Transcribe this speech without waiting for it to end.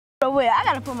Now wait, I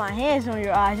gotta put my hands on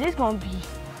your eyes. It's gonna be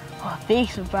a big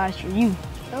surprise for you.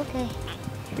 Okay.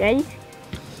 Ready?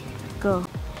 Go.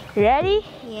 Ready?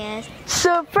 Yes.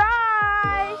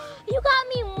 Surprise! You got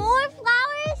me more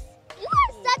flowers? You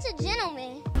are such a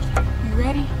gentleman. You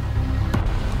ready?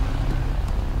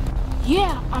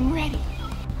 Yeah, I'm ready.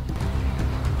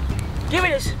 Give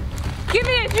me this. Give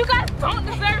me this. You guys don't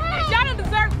deserve this. Y'all don't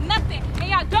deserve nothing. And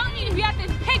y'all don't need to be out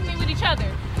this picnic with each other.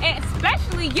 And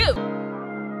especially you.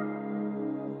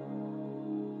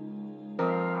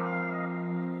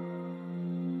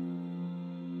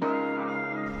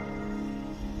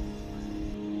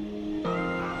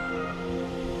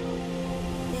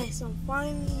 Yes, I'm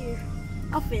finally here.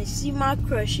 I'm finna see my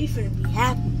crush. She finna be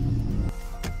happy.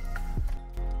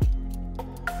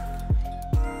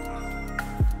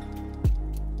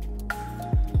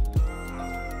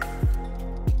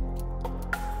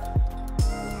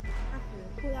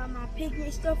 Pull out my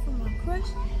picnic stuff for my crush,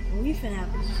 and we finna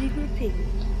have a secret picnic.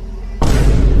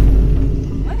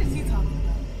 What is he talking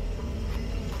about?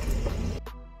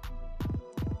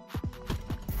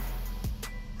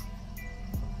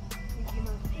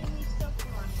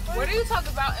 What are you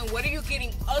talking about and what are you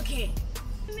getting again?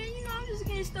 Man, you know, I'm just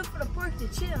getting stuff for the park to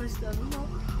chill and stuff, you know?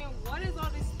 And what is all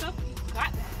this stuff you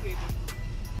got here?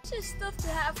 It's just stuff to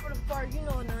have for the park, you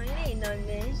know, no, it ain't nothing,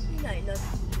 man. It ain't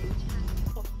nothing.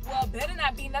 Well, better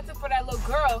not be nothing for that little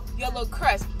girl, your little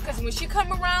crush. Because when she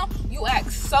come around, you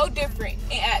act so different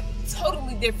and act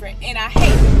totally different. And I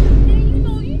hate it. Man, you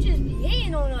know, you just be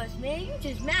hating on us, man. You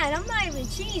just mad. I'm not even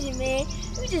cheesing, man.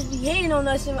 You just be hating on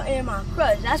us and my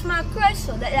crush. That's my crush,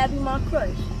 so that be my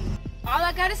crush. All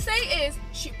I gotta say is,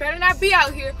 she better not be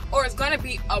out here or it's gonna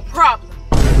be a problem.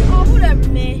 Oh, whatever,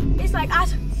 man. It's like I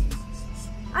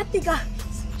think I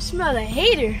smell a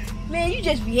hater. Man, you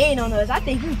just be hating on us. I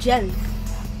think you jealous.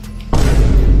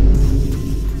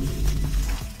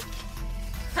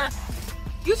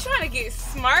 You trying to get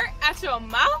smart out your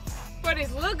mouth for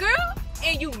this little girl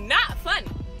and you not funny.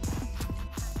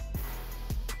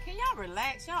 Can y'all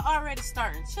relax? Y'all already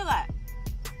starting. Chill out.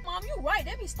 Mom, you right.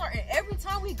 They be starting every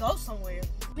time we go somewhere.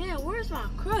 Man, where's my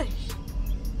crush?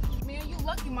 Man, you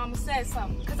lucky mama said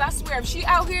something. Because I swear, if she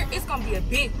out here, it's going to be a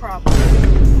big problem.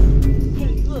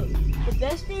 Hey, look, the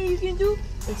best thing you can do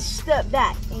is step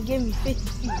back and give me 50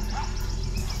 feet.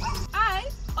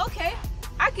 Alright, okay.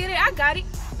 I get it, I got it.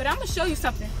 But I'm going to show you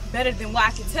something better than what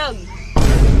I can tell you.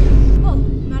 Oh,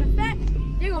 matter of fact,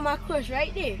 there go my crush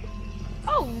right there.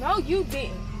 Oh, no, you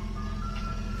didn't.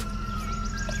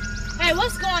 Hey,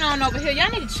 what's going on over here? Y'all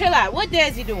need to chill out. What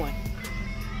Desi doing?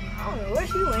 I don't know where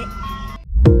she went.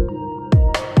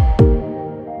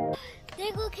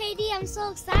 There go KD, I'm so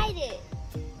excited.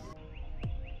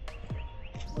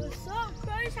 What's up,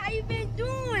 crush? How you been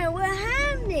doing? What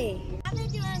happened? I've been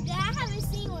doing good. I haven't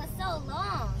seen you in so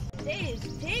long. This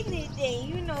picnic thing,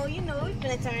 you know, we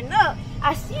finna turn up.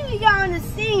 I see we got on the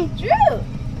same drip.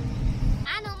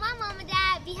 I know my mom and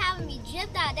dad be having me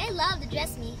dripped out. They love to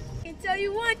dress me. I can tell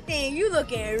you one thing, you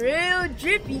looking real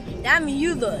drippy. That means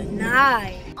you look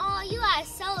nice. Oh, you are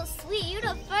so sweet. You're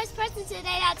the first person today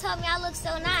that told me I look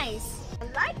so nice. I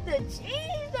like the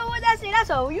jeans though. What that say?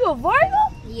 That's all. You a Virgo?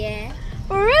 Yeah.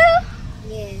 For real?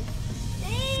 Yeah.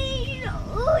 Dang, you know,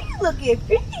 ooh, you looking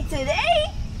pretty today.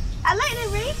 I like the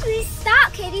ring swing.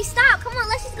 Stop, Katie, stop. Come on,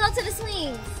 let's just go to the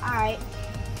swings. All right.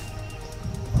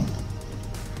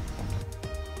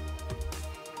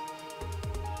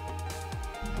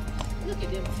 Look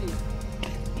at them two.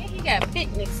 And he got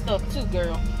picnic stuff too,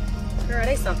 girl. Girl,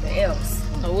 they something else. I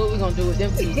don't know what we gonna do with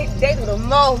them two. They do the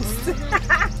most.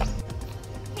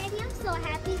 Katie, I'm so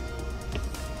happy.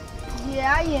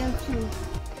 Yeah, I am too.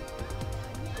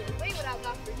 Wait, what I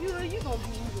got for you? You're gonna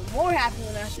be even more happy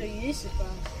when I show you this surprise.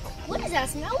 What is that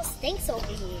smell? It stinks over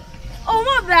here. Oh,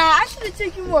 my bad. I should have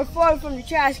taken you more far from the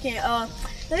trash can.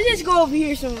 Let's just go over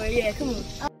here somewhere. Yeah, come on.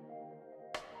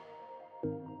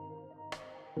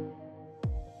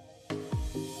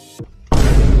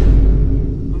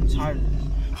 I'm tired of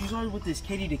this. She's always with this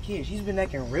kddakid. She's been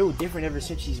acting real different ever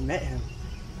since she's met him.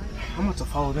 I'm about to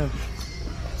follow them.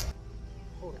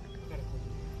 Hold on, I gotta go.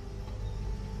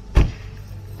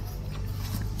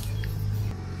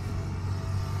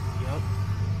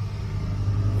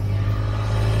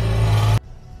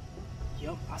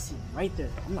 Yup, I see him right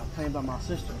there. I'm not playing by my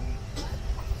sister, man.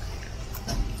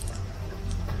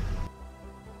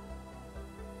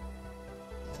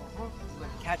 You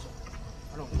better catch him.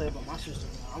 I don't play about my sister.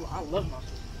 I love my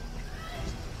sister.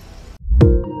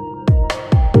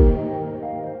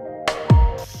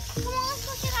 Come on, let's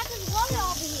go check out this water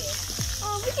over here.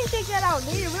 We can take that out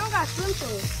later. We don't got swim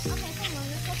clothes. Okay, come on,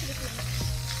 let's go to the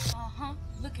swing.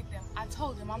 Look at them. I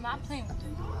told them I'm not playing with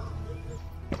them.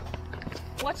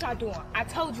 What y'all doing? I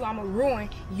told you I'ma ruin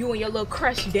you and your little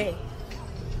crush day.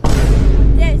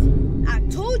 I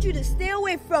told you to stay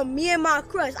away from me and my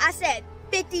crush. I said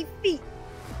 50 feet.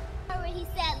 He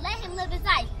said, let him live his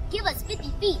life. Give us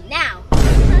 50 feet now.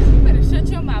 Crush, you better shut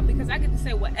your mouth because I get to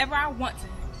say whatever I want to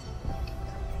him.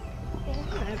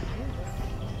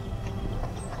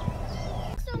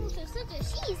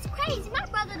 She's crazy. My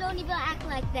brother don't even act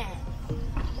like that.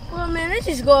 Well, man, let's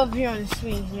just go up here on the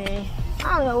swings, man.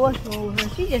 I don't know what's wrong with her.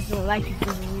 She just don't like you for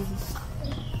some reason.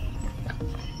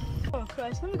 Come on,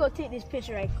 Crush. Let me go take this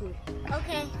picture right quick.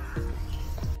 Okay.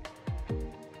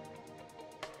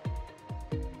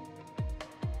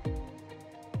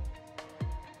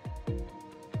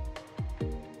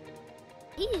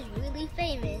 He's really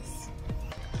famous.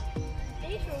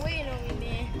 Thanks for waiting on me,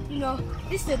 man. You know,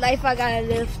 this is the life I gotta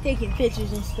live, taking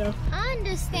pictures and stuff. I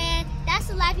understand. That's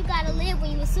the life you gotta live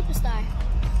when you're a superstar.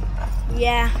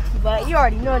 Yeah, but you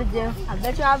already know the deal. I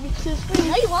bet you I'll be too free.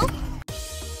 No, you won't.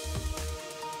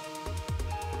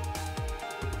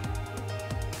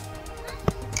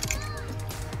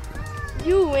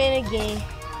 You win again.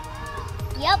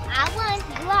 Yep, I won.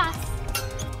 You lost.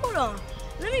 Hold on.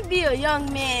 Let me be a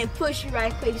young man and push you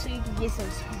right quick so you can get some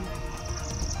speed.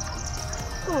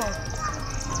 Come on.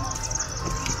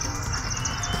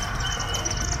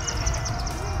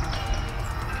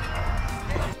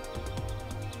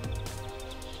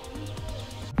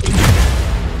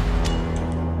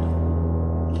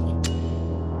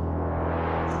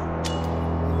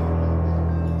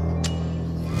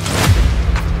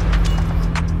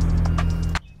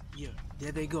 Yeah,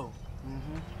 there they go.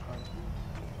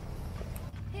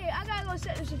 Hey, I gotta go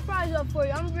set the surprise up for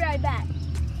you. I'm gonna be right back.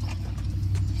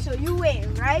 So you wait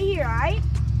right here, alright?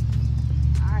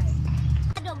 Alright.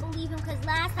 I don't believe him because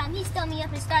last time he stood me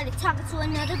up and started talking to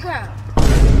another girl.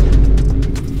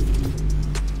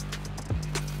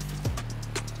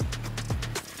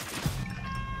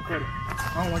 Credit.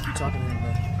 I don't want you talking to him,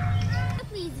 though.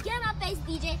 Please get in my face,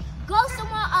 DJ. Go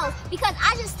somewhere else because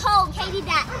I just told Katie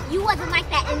that you wasn't like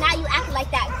that and now you acting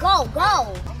like that. Go,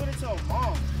 go. I'm gonna tell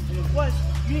Mom. And plus,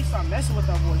 you need to stop messing with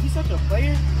that boy. He's such a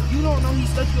player. You don't know he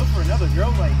stuck you up for another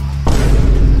girl. Like,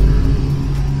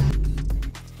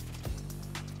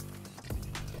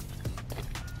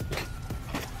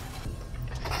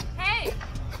 Hey!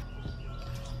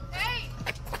 Hey!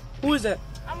 who is that?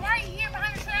 I'm right here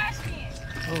behind the trash can.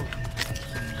 Oh.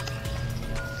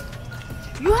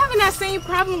 You having that same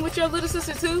problem with your little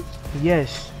sister too?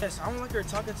 Yes. Yes, I don't like her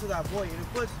talking to that boy. And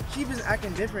plus, she's been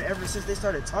acting different ever since they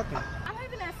started talking. I'm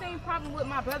having that same problem with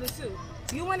my brother too.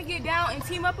 You want to get down and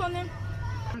team up on them?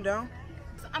 I'm down.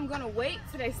 So I'm gonna wait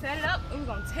till they set it up and we're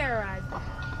gonna terrorize them.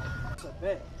 It's a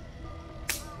bet.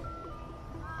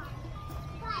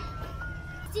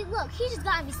 See, look, he just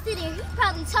got me sitting here. He's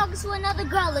probably talking to another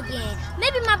girl again.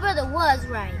 Maybe my brother was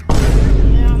right.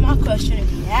 Yeah, my crush shouldn't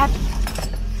be happy.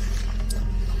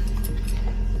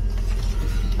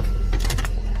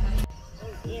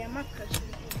 Yeah, my crush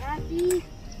shouldn't be happy.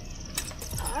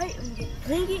 Alright, I'm gonna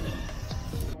bring it.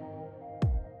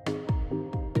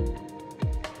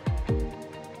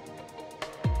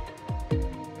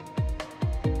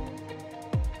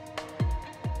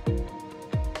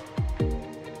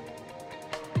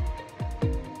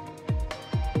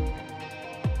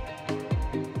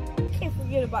 Can't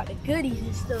forget about the goodies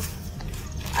and stuff.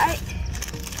 Alright,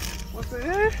 one for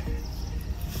her.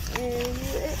 And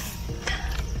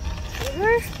for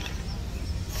her.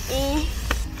 And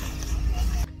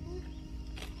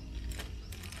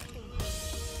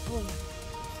boom.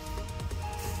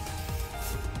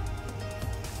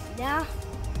 Now,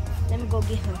 let me go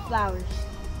get some flowers.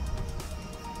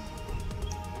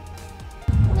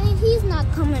 Man, he's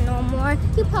not coming no more.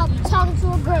 He probably talking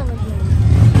to a girl again.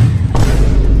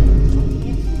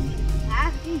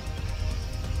 Happy.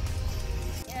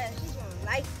 Yeah, she's gonna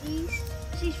like these.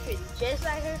 She's pretty, just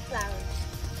like her flowers.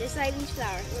 Just like these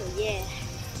flowers. Oh yeah.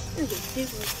 Look at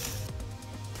this one.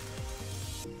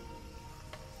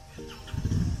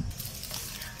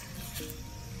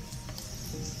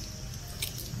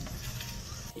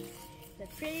 The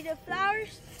prettier the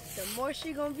flowers, the more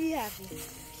she gonna be happy.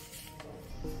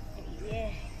 Yeah,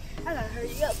 I gotta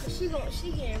hurry up because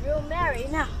she getting real married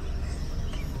now.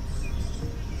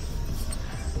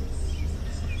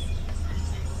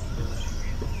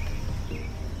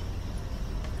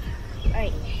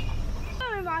 Right.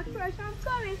 Coming, my crush, I'm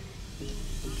coming.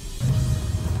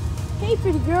 Hey,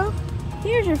 pretty girl.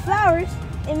 Here's your flowers,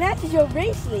 and that's your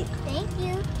bracelet. Thank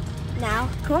you. Now,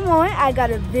 come on, I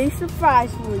got a big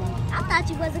surprise for you. I thought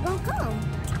you wasn't gonna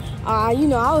come. You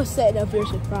know, I was setting up your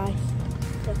surprise.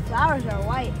 The flowers are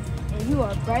white, and you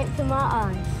are bright to my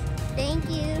eyes. Thank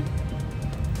you.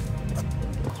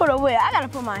 Hold on, wait. I gotta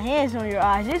put my hands on your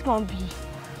eyes. It's gonna be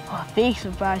a big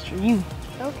surprise for you.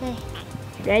 Okay.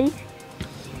 You ready?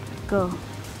 Go.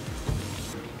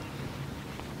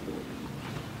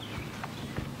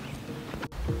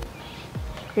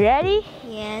 Ready?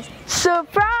 Yes.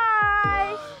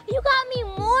 Surprise! You got me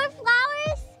more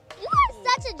flowers? You are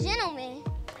such a gentleman.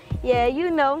 Yeah, you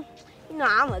know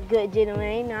I'm a good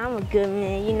gentleman. You know I'm a good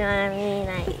man. You know what I mean?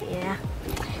 Like, yeah.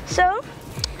 So,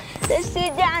 let's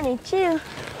sit down and chill.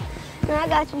 And I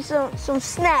got you some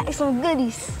snacks, some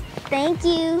goodies. Thank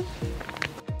you.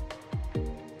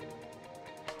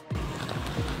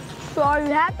 So, are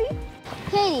you happy?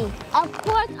 Katie, of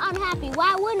course I'm happy.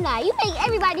 Why wouldn't I? You make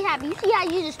everybody happy. You see how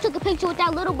you just took a picture with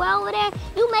that little boy over there?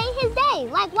 You made his day.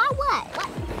 Like, why what?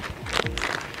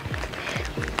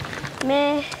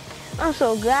 Man, I'm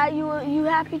so glad you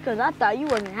happy because I thought you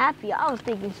wasn't happy. I was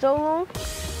thinking so long.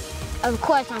 Of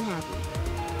course I'm happy.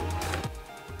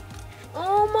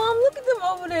 Oh, Mom, look at them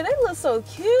over there. They look so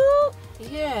cute.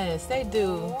 Yes, they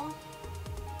do.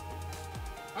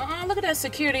 Look at that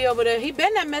security over there. He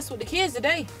better not mess with the kids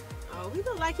today. Oh, he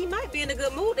look like he might be in a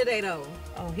good mood today, though.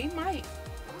 Oh, he might.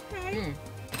 Okay.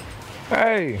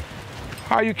 Hey,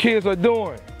 how you kids are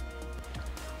doing?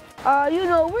 You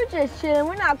know, we're just chilling.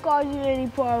 We're not causing you any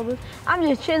problems. I'm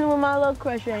just chilling with my little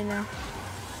crush right now.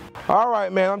 All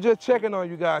right, man, I'm just checking on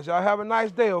you guys. Y'all have a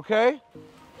nice day, okay?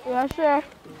 Yeah, sure.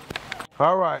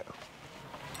 All right.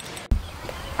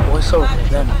 What's up with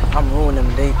them? I'm ruining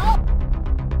them day.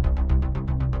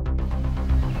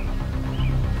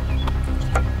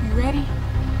 You ready?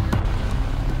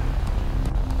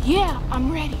 Yeah,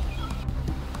 I'm ready.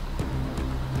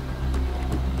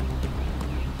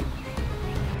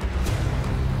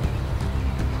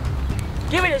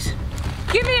 Give me this.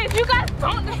 Give me this. You guys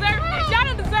don't deserve this. Y'all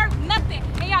don't deserve nothing.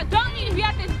 And y'all don't need to be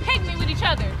out this picnic with each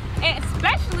other. And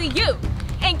especially you.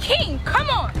 And King, come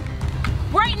on.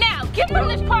 Right now. Give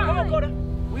me this car. Come on, Coda.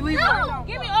 We leave right now.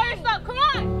 Give me all your stuff. Come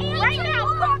on. Right now.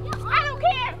 I don't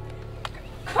care.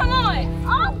 Come on.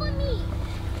 Off of me.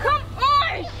 Come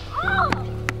on. Oh.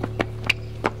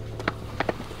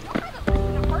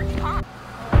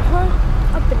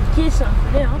 I'm finna get something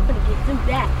for them. I'm finna get them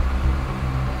back.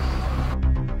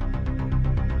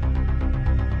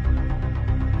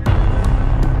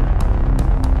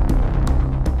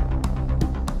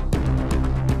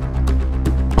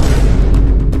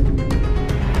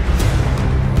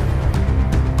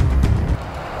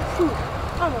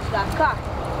 Almost got caught,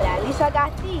 but at least I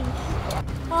got these.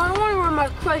 Oh, I wonder where my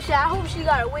crush at. I hope she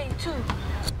got away too.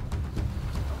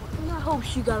 I hope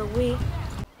she got away.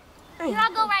 Here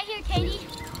I go right here, Katie.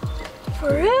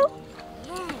 For real?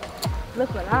 Yeah.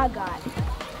 Look what I got.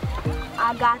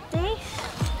 I got this.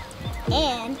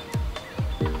 And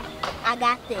I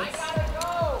got this.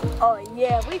 Oh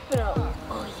yeah, we finna.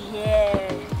 Oh yeah.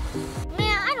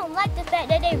 Man, I don't like the fact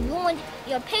that they ruined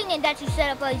your picnic that you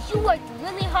set up, but you worked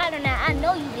really hard on that. I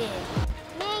know you did.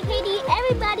 Man, Katie,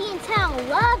 everybody in town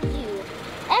loves you.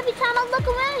 Every time I look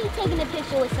around, you're taking a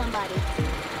picture with somebody.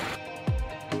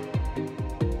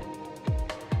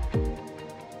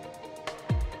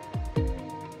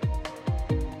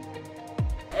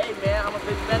 Hey, man, I'm a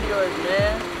big fan of yours,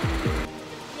 man.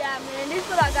 Yeah, man, this is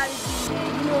what I gotta do, man.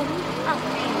 You know, I'm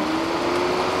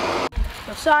angry.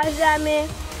 Besides that, man,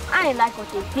 I ain't like what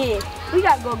they did. We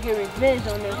gotta go get revenge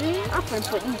on them. I'm finna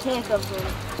put these handcuffs on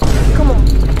them. Come on,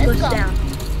 push down.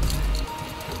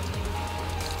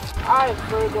 Alright,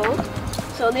 Virgo.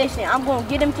 So listen, I'm gonna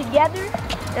get them together,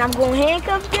 and I'm gonna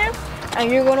handcuff them, and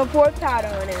you're gonna pour powder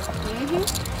on them.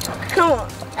 Come on.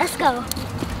 Let's go.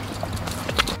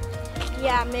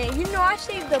 Yeah, man, you know I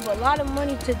saved up a lot of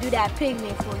money to do that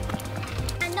picnic for you.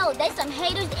 I know, they some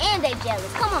haters and they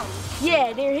jealous. Come on.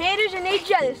 Yeah, they're haters and they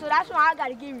jealous, so that's why I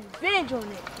gotta get revenge on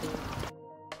it.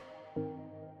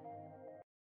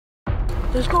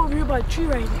 Let's go over here by the tree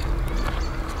right now.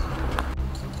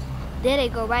 There they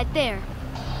go right there.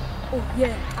 Oh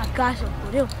yeah, I got some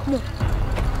for them. Come on.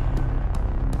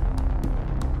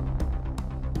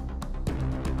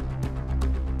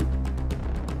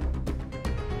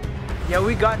 Yeah,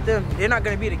 we got them. They're not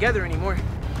gonna be together anymore.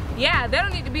 Yeah, they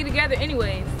don't need to be together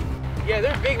anyways. Yeah,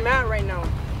 they're big mad right now.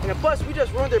 And plus, we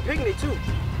just ruined their picnic too.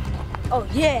 Oh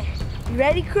yeah. You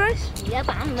ready, Chris? Yep,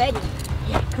 I'm ready.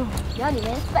 Yeah, come on. Y'all need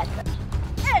to expect us.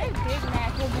 Hey, Big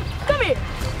man, come here.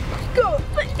 Go.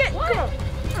 Let's get. Come on.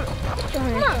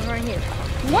 Come on, right here.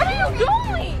 What are you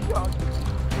doing?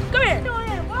 Come here. No,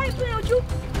 yeah. Why are you playing with you?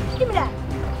 Give me that.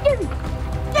 Give me.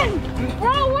 Give me.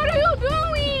 Bro, what are you doing?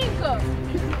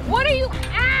 What are you?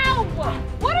 Ow!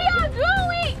 What are y'all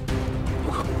doing?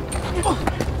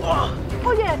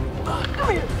 Oh yeah. Come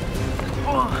here.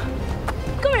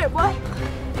 Come here, boy.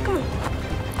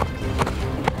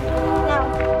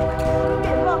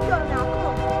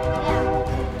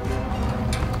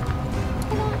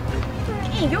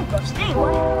 stay,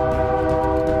 boy.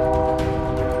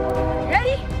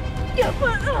 Ready? Yeah,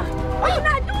 but why you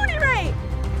not doing it right?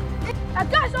 I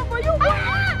got something for you, boy.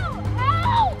 Ow!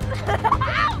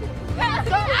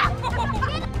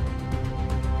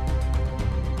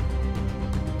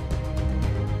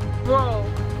 Bro.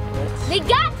 They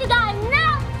got you guys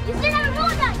now. You should have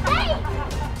ruined that day.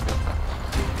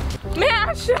 Man,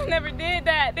 I should have never did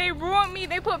that. They ruined me.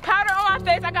 They put powder on my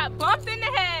face. I got bumped in the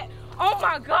head. Oh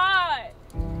my God.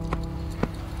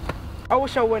 I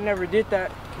wish I would never did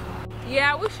that.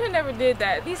 Yeah, we should never did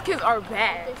that. These kids are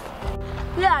bad.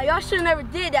 Yeah, y'all should never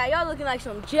did that. Y'all looking like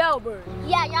some jailbirds.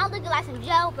 Yeah, y'all looking like some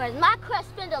jailbirds. My crush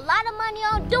spent a lot of money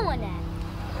on doing that.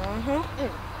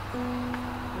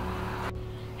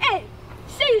 Hey,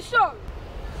 say sorry.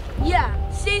 Yeah,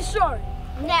 say sorry.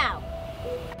 Now.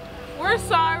 We're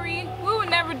sorry. We would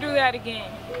never do that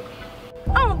again.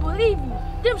 I don't believe you.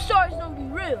 Them sorries don't be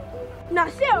real. Now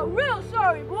say a real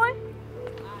sorry, boy.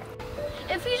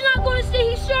 If he's not gonna say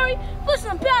he's sorry, put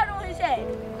some powder on his head.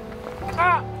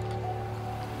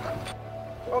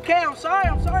 Okay, I'm sorry.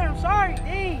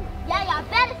 Dang. Yeah, y'all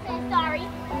better say sorry.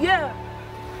 Yeah.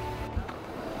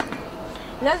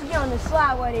 Let's get on the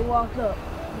slide where they walk up.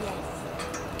 Yes.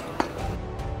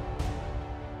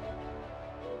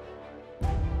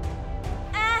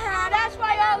 That's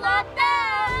why y'all locked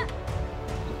up.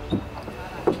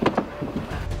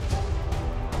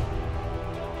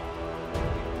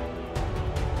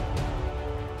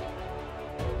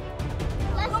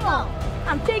 Let's Come go. on.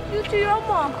 I'm taking you to your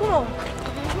mom. Come on.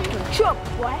 Truck,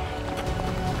 boy.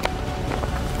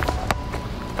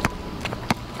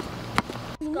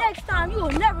 Next time, you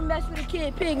will never mess with a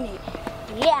kid picnic.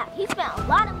 Yeah, he spent a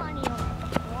lot of money on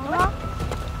it.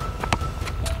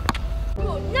 You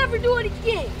will never do it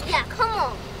again. Yeah, come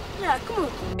on. Yeah, come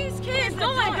on. These kids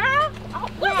doing, girl?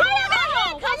 Why y'all got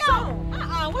handcuffs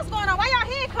on? What's going on? Why y'all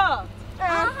handcuffed?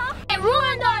 They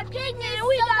ruined our picnic and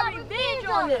we got revenge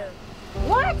on them.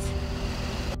 What?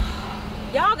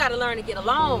 Y'all gotta learn to get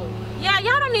along. Yeah,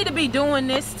 y'all don't need to be doing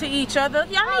this to each other.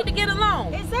 Y'all need to get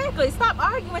along. Exactly. Stop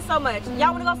arguing so much.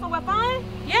 Y'all wanna go somewhere fun?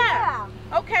 Yeah.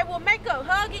 Okay, well, make up.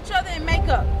 Hug each other and make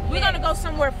up. We're gonna go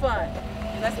somewhere fun.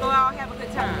 Let's go out and have a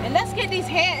good time. And let's get these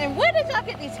and where did y'all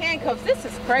get these handcuffs? This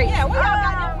is crazy. Yeah, where y'all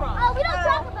got that from? Oh, we don't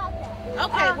talk about that.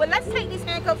 Okay, well, let's take these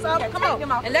handcuffs off. Come take on.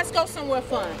 them off. And let's go somewhere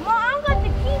fun. Mom, I'm going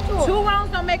to keep you. 2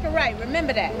 wrongs don't make it right.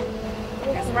 Remember that.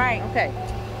 That's right. Okay.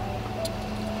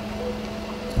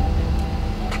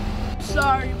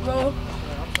 Sorry, bro.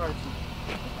 I'm sorry.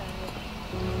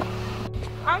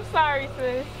 I'm sorry,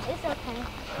 sis. It's okay.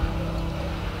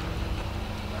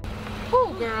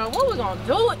 Ooh, girl, what we gonna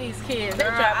do with these kids? They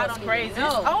Girl, drive I us don't crazy. even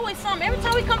know. It's always something. Every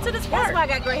time we come to this That's park. why I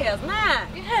got gray hairs now.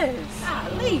 Yes.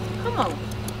 Golly. Come on.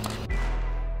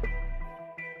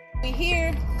 We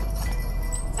here.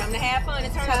 Time to have fun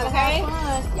and turn Time up, to okay? have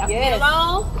fun. Y'all Yes. get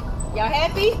along? Y'all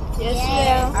happy? Yes,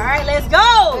 ma'am. All right, let's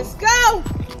go. Let's go.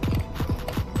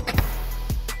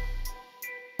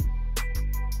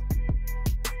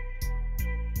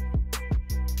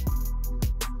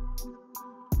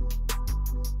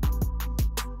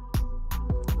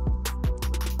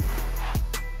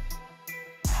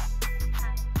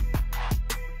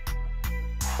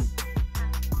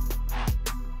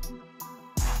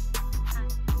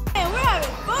 Man, we're having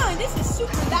fun. This is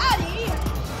super loud in here.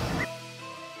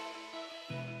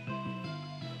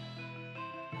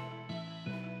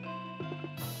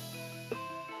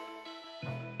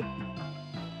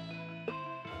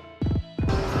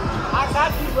 I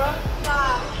got you, bro. I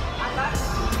got you.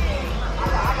 I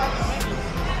got you.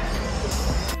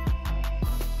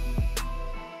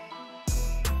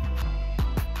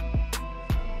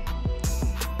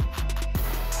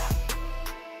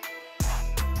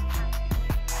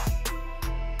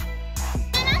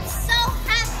 And I'm so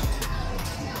happy.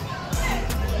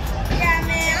 Yeah,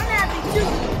 man, I'm happy too.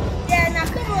 Yeah, now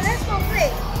come on, let's go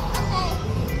play. Okay.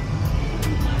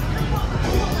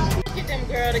 Look at them,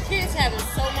 girl. The kids having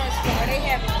so much fun. They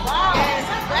having fun.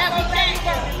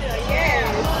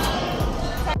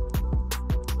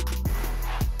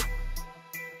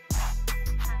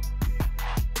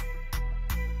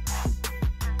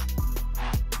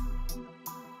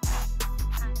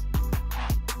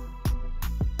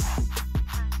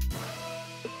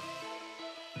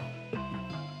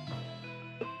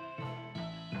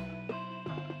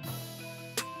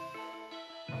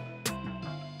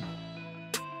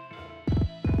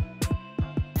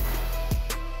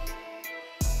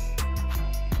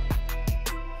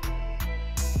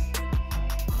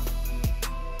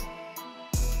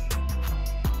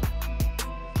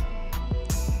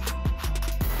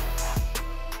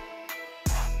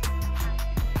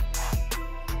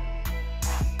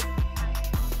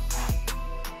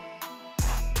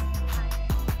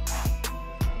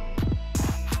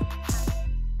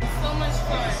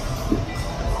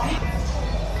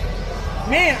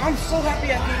 Man, I'm so happy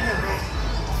I came here, man.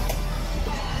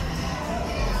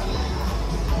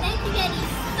 Thank you, Daddy,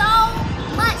 so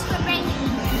much for bringing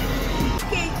me.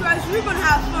 Okay, Crush, we're gonna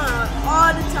have fun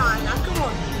all the time. Now, come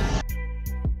on.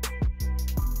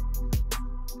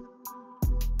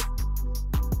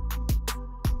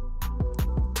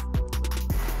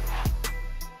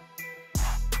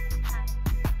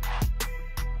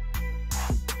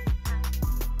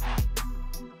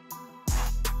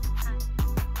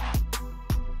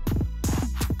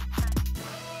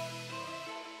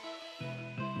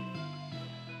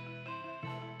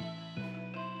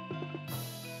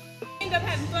 End up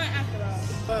having fun after all.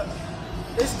 But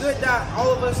it's good that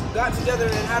all of us got together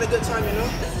and had a good time, you know?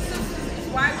 This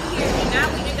is why we're here, and now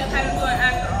we end up having fun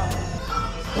after all.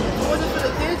 If it wasn't for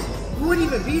the kids, we wouldn't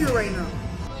even be here right now.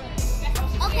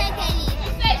 Okay, Katie.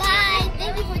 Bye.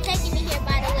 Thank you for taking me here,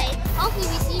 by the way. Hopefully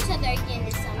we see each other again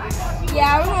this summer.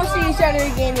 Yeah, we're gonna see each other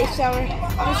again this summer.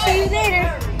 We'll see you later.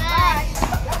 Bye.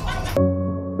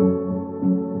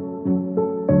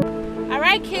 All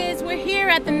right, kids, we're here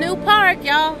at the new park,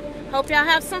 y'all. Hope y'all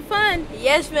have some fun.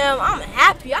 Yes, ma'am. I'm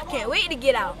happy. I can't wait to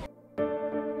get out.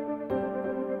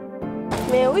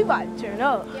 Man, we about to turn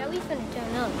up. Yeah, we finna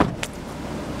turn up.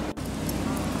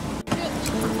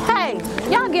 Hey,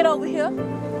 y'all get over here.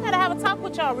 I gotta have a talk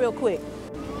with y'all real quick.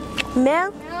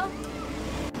 Ma'am?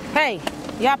 Hey,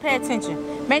 y'all pay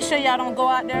attention. Make sure y'all don't go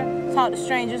out there, talk to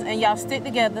strangers, and y'all stick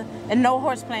together. And no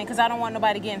horse playing, because I don't want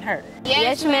nobody getting hurt.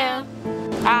 Yes, ma'am.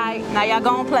 All right, now y'all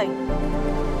go and play.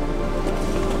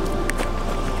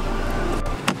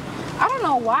 I don't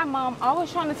know why Mom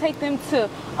always trying to take them to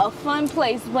a fun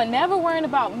place, but never worrying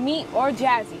about me or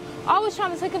Jazzy. Always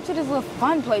trying to take them to these little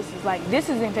fun places. Like, this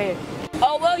isn't fair.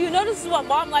 Oh, well, you know this is what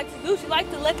Mom likes to do. She likes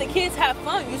to let the kids have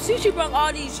fun. You see, she brought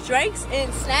all these drinks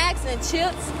and snacks and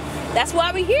chips. That's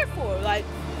why we're here for. Like,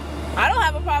 I don't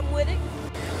have a problem with it.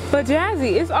 But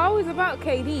Jazzy, it's always about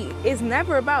KD. It's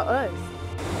never about us.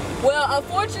 Well,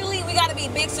 unfortunately, we got to be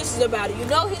big sisters about it. You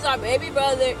know he's our baby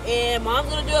brother, and Mom's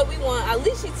going to do what we want. At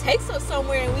least she takes us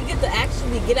somewhere, and we get to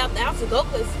actually get out the house and go,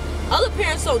 because other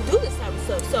parents don't do this type of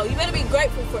stuff. So you better be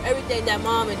grateful for everything that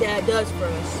Mom and Dad does for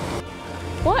us.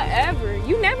 Whatever.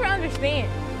 You never understand.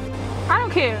 I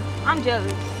don't care. I'm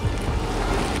jealous.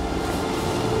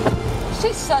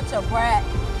 She's such a brat.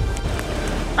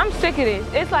 I'm sick of this.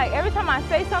 It's like every time I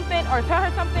say something or tell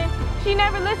her something, she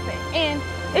never listens. And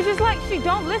it's just like she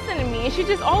don't listen to me, and she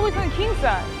just always on King's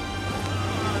side.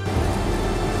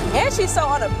 And she's so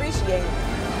unappreciated.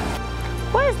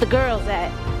 Where's the girls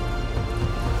at?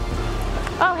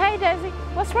 Oh, hey, Desi.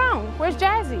 What's wrong? Where's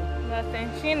Jazzy? Nothing.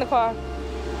 She in the car.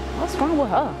 What's wrong with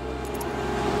her?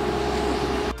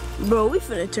 Bro, we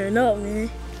finna turn up, man.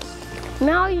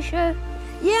 Now, you sure?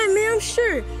 Yeah, man, I'm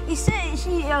sure. He said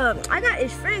I got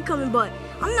his friend coming, but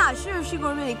I'm not sure if she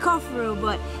gonna really come for real.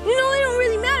 But, you know, it don't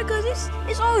really matter, because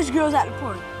it's always girls at the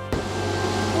party.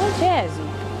 Where's Jazzy?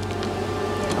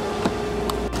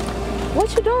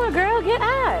 What you doing, girl? Get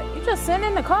out. You just sitting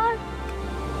in the car?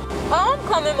 Oh, I'm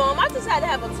coming, Mom. I just had to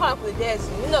have a talk with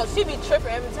Desi. You know, she be tripping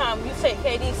every time you take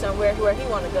KD somewhere where he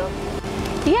want to go.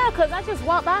 Yeah, because I just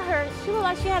walked by her. She looked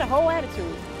like she had a whole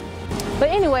attitude. But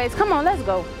anyways, come on, let's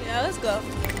go. Yeah, let's go.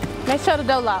 Make sure the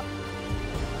door locked.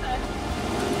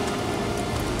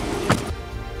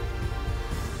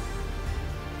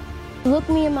 Look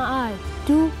me in my eyes.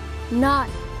 Do not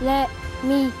let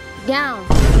me down.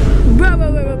 Bro.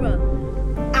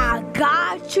 I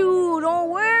got you. Don't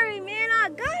worry, man. I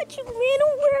got you, man.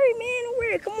 Don't worry, man. Don't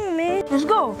worry. Come on, man. Let's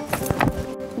go.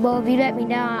 Well, if you let me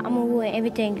down, I'm gonna ruin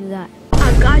everything you got.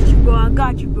 I got you, bro. I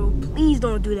got you, bro. Please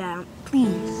don't do that.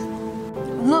 Please.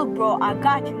 Look, bro. I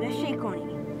got you. Let's shake on it.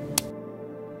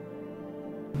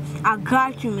 I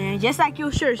got you, man. Just like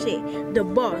your shirt said. The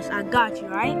boss. I got you,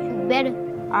 right? Better.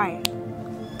 Alright.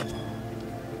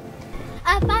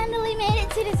 I finally made it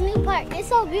to this new park. It's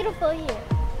so beautiful here.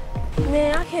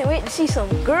 Man, I can't wait to see some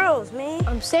girls, man.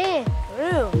 I'm saying. For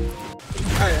real.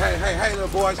 Hey, little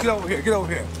boys, get over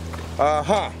here.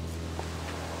 Uh-huh.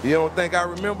 You don't think I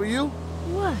remember you?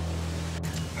 What?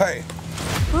 Hey.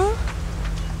 Huh?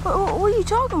 What are you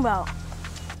talking about?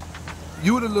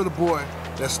 You were the little boy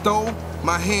that stole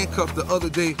my handcuffs the other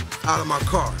day out of my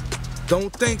car.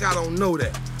 Don't think I don't know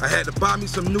that. I had to buy me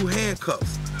some new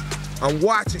handcuffs. I'm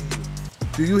watching you.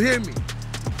 Do you hear me?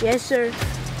 Yes, sir.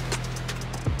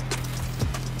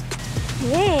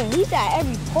 Man, he's at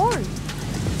every party.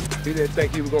 He didn't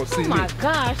think he was gonna see me. Oh my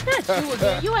gosh, that's you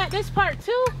again. You at this park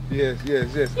too? Yes.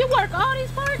 You work all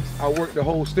these parks? I work the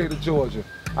whole state of Georgia.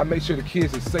 I make sure the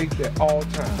kids are safe at all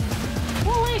times.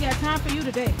 Well, we ain't got time for you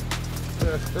today.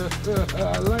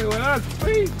 I like what I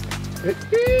see.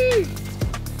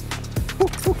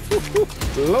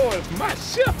 Lord, my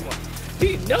shepherd.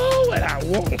 He know what I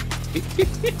want.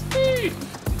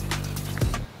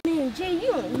 Man, Jay,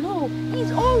 you don't know.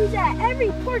 He's always at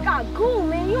every park I go,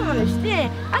 man. You don't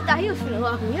understand. I thought he was finna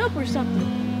lock me up or something.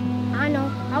 I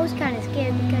know. I was kind of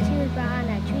scared because he was behind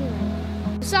that tree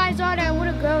line. Besides all that,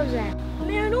 where the girls at?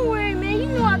 Man, don't worry, man. You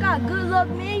know I got good luck,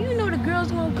 man. You know the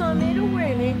girls gonna come, man. Don't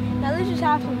worry, man. Now let's just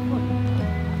have some fun.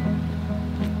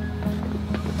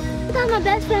 I thought my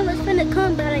best friend was finna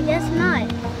come, but I guess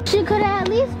not. She could have at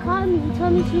least called me and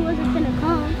told me she wasn't finna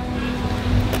come.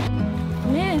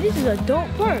 Man, this is a dope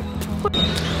park.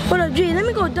 Hold up, Jay. Let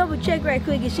me go double check right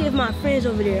quick and see if my friend's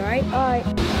over there, alright? Alright.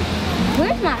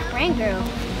 Where's my friend girl?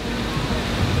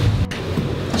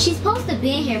 She's supposed to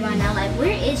be in here by now. Like,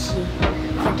 where is she?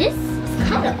 But this is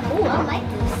kind of cool. I like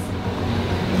this.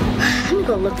 Let me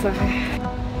go look for her.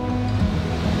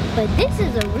 But this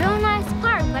is a real nice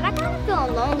park, but I kind of feel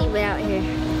lonely without here.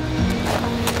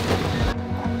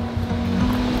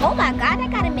 Oh my God, I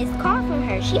got a missed call from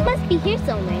her. She must be here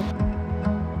somewhere.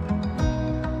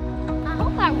 I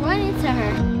hope I run into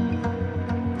her.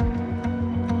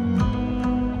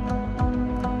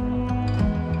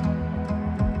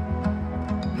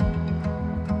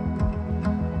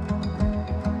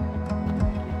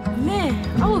 Man,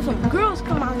 I hope some girls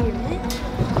come out here, man.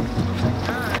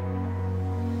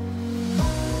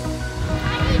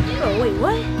 Oh, wait,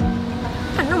 what?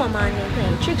 I know my mind ain't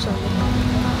playing tricks on me.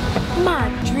 My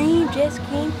dream just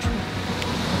came true.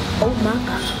 Oh my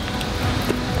God.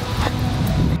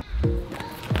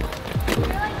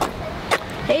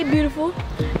 Hey, beautiful.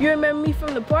 You remember me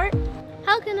from the park?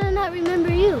 How can I not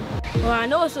remember you? Well, I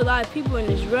know it's a lot of people in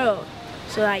this road.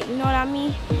 So, like, you know what I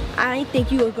mean? I didn't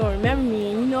think you was gonna remember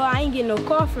me, and you know I ain't getting no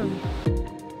call from you.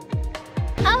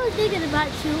 I was thinking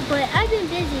about you, but I've been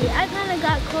busy. I kind of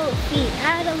got cold feet.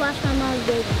 I had to wash my mom's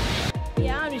baby.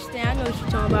 Yeah, I understand. I know what you're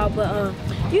talking about, but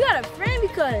you got a friend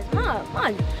because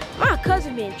my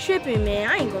cousin been tripping, man.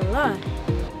 I ain't gonna lie.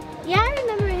 Yeah, I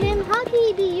remember him. How can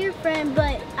he be your friend,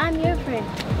 but I'm your friend?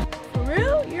 For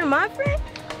real? You're my friend?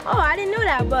 Oh, I didn't know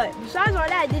that, but besides all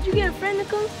that, did you get a friend to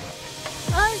come?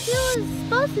 She was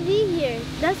supposed to be here.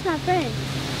 That's my friend.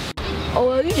 Oh,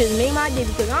 well, you just made my day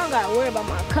because I don't gotta worry about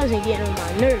my cousin getting on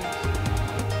my nerves.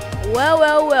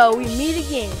 Well, we meet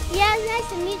again. Yeah, it's nice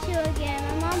to meet you again.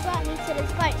 My mom brought me to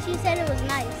this park. She said it was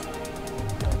nice.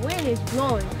 The wind is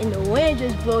blowing, and the wind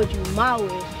just blowed you my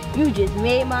way. You just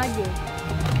made my day.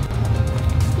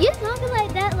 You talking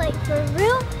like that, like for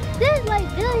real? There's like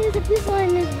billions of people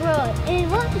in this world, and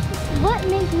what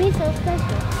makes me so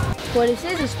special? Well, this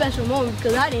is a special moment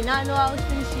because I did not know I was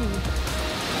going to see you.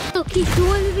 So keep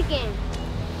doing it again.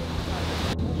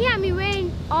 He had me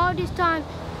waiting all this time,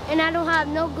 and I don't have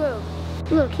no girl.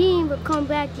 Look, he ain't even come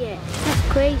back yet. That's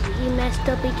crazy. He messed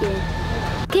up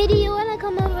again. Kitty, you wanna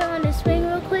come over on the swing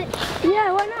real quick?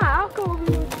 Yeah, why not? I'll come over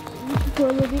here for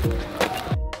a little bit.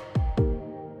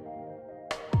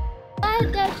 I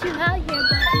got you out here,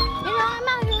 but you know I'm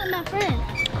out here with my friend.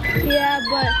 Yeah,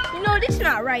 but you know this is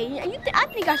not right. I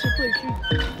think I should put a tree.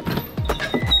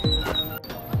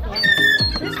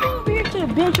 Let's go over here to the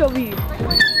bench over here.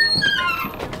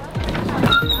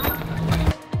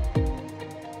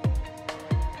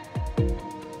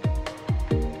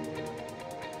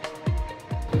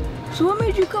 So what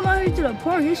made you come out here to the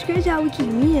park? It's crazy how we keep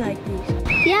meeting like this.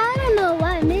 Yeah, I don't know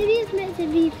why. Maybe it's meant to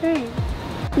be friends.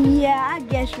 Yeah, I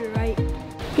guess you're right.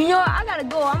 You know what? I gotta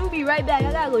go. I'm gonna be right back.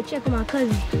 I gotta go check on my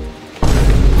cousin.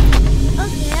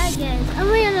 Okay, I guess. I'm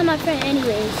waiting on my friend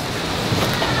anyways.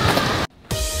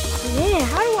 Man,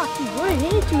 how do I keep running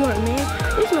into her, man?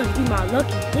 This must be my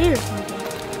lucky day or something.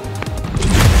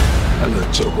 That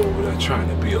little joke over there trying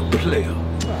to be a player.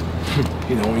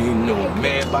 You don't even know a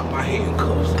man about my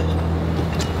handcuffs.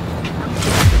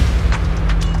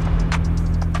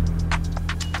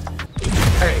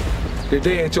 Hey,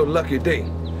 today ain't your lucky day.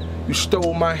 You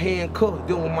stole my handcuffs,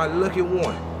 then with my lucky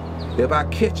one. If I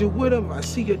catch you with him, I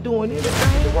see you doing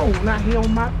anything wrong. Not here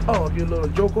on my part, you little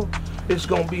joker. It's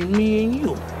gonna be me and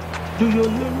you. Do you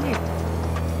hear me?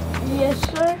 Yes,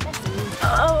 sir.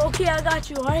 Oh, okay, I got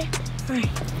you, all right? All right.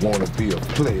 Wanna be a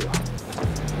player.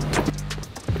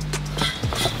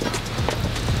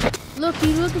 Look,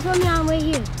 you looking for me? I'm right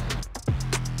here.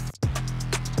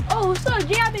 Oh, what's up,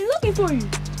 Jay? I've been looking for you.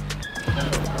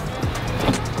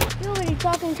 You already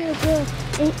talking to a girl,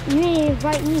 and you ain't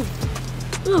invite me.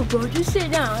 Look, bro, just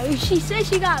sit down. She said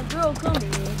she got a girl coming,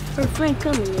 man. Her friend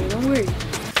coming, man. Don't worry.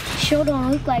 Sure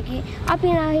don't look like it. I've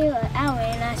been out here an hour,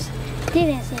 and I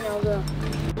didn't see no girl.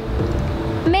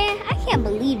 Man, I can't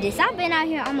believe this. I've been out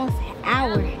here almost an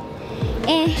hour,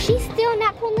 and she's still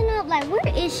not pulling up. Like, where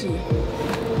is she?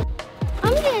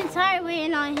 I'm getting tired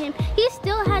waiting on him. He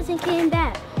still hasn't came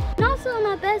back. And also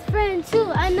my best friend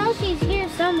too. I know she's here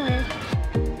somewhere.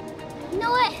 You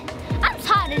know what? I'm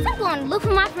tired of this. I'm going to look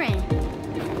for my friend.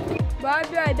 But I'll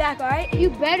be right back, alright? You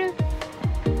better.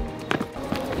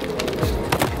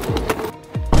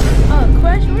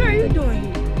 Crush, what are you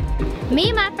doing here? Me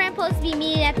and my friend supposed to be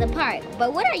meeting at the park.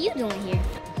 But what are you doing here?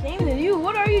 Same as you.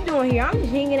 What are you doing here? I'm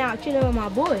just hanging out, chilling with my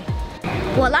boy.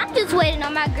 Well, I'm just waiting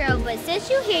on my girl, but since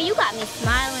you're here, you got me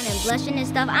smiling and blushing and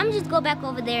stuff. I'm just go back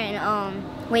over there and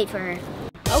wait for her.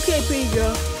 Okay, pretty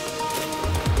girl.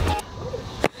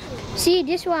 See,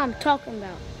 this is what I'm talking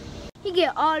about. He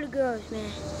get all the girls,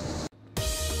 man.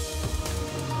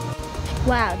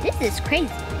 Wow, this is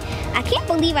crazy. I can't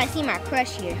believe I see my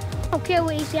crush here. I don't care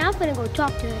what you say, I'm gonna go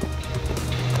talk to her.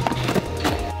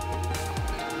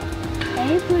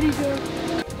 Hey, pretty girl.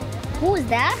 Who is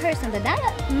that? I heard something. That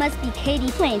must be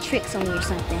Katie playing tricks on me or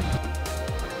something.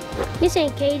 This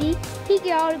ain't Katie. He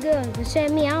get all the girls, but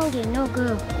said me, I don't get no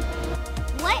girl.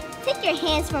 What? Take your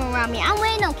hands from around me. I'm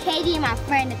waiting on Katie and my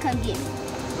friend to come get me.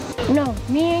 No,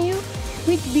 me and you,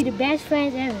 we could be the best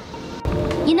friends ever.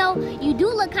 You know, you do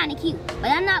look kind of cute,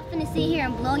 but I'm not finna sit here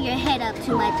and blow your head up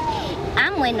too much.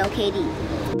 I'm waiting on Katie.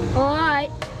 Alright,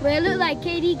 but it look like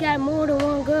Katie got more than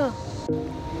one girl.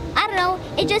 I don't know,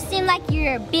 it just seemed like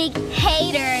you're a big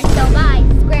hater, so bye,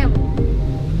 scramble.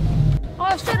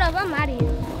 Oh, shut up, I'm out of here.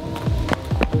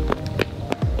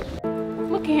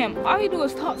 Look at him. All he do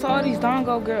is talk to all these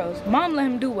dongo girls. Mom let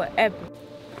him do whatever.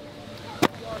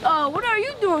 What are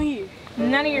you doing here?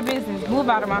 None of your business. Move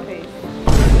out of my face.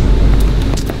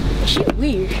 She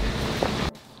weird.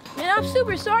 Man, I'm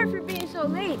super sorry for being so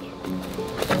late.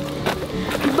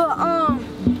 But,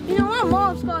 you know, my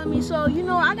mom's calling me, so, you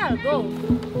know, I gotta go.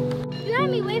 You had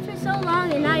me wait for so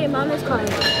long and now your mom is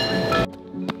calling.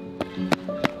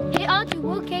 Hey, Auntie,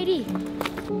 where's Katie? I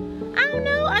don't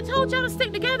know. I told y'all to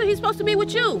stick together. He's supposed to be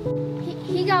with you.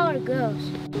 He got all the girls.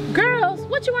 Girls?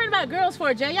 What you worried about girls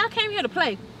for, Jay? Y'all came here to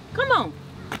play. Come on.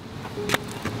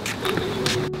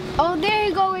 Oh, there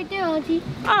you go right there, Auntie.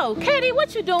 Oh, Katie,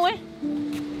 what you doing?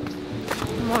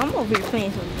 Well, I'm over here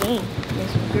playing some games with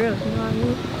some girls, you know what I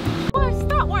mean? Boy,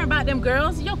 stop worrying about them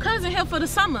girls. Your cousin here for the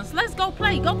summers. Let's go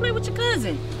play. Go play with your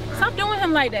cousin. Stop doing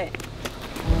him like that.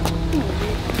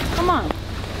 Come on.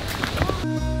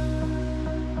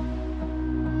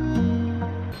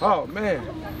 Oh man,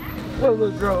 what a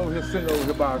little girl over here sitting over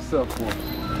here by herself for?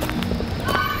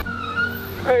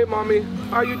 Hey mommy,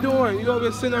 how you doing? You over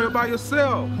here sitting over here by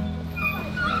yourself?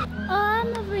 Oh,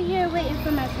 I'm over here waiting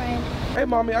for my friend. Hey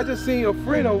mommy, I just seen your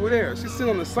friend over there. She's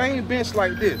sitting on the same bench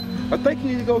like this. I think you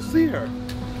need to go see her.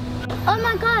 Oh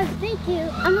my gosh, thank you.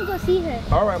 I'm gonna go see her.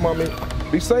 All right mommy,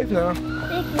 be safe now.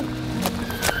 Thank you.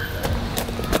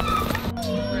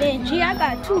 Man, gee, I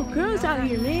got 2 girls out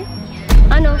here, man.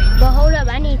 I know, but hold up,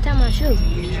 I need to tie my shoe.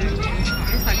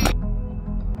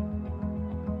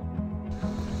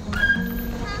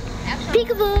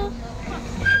 Peekaboo.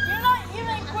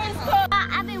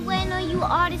 I've been waiting on you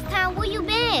all this time. Where you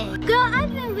been? Girl,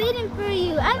 I've been waiting for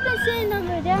you. I've been sitting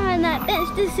over there on that bench.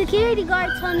 The security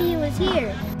guard told me you was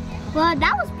here. Well,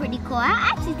 that was pretty cool.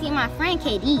 I actually see my friend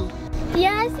KD.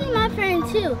 Yeah, I see my friend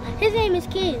too. His name is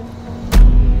Kid.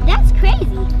 That's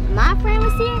crazy. My friend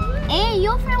was here and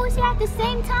your friend was here at the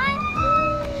same time?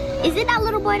 Is it that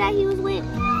little boy that he was with?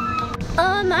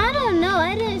 I don't know.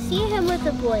 I didn't see him with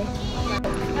the boy.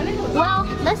 Well,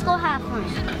 let's go have fun.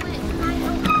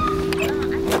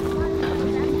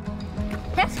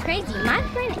 That's crazy. My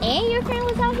friend and your friend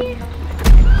was out here?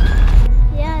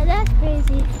 Yeah, that's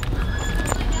crazy.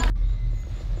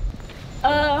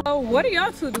 What are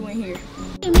y'all 2 doing here?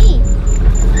 What do you mean?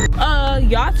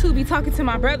 Y'all 2 be talking to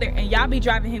my brother and y'all be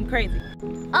driving him crazy.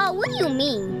 What do you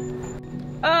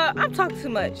mean? I'm talking too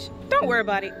much. Don't worry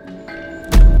about it.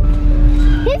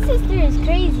 His sister is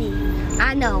crazy.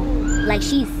 I know. Like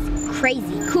she's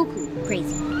crazy. Cuckoo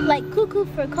crazy. Like cuckoo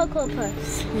for Cocoa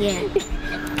Puffs. Yeah.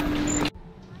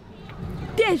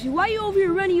 Dash, why you over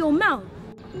here running your mouth?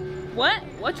 What?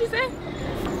 What you say?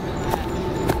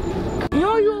 And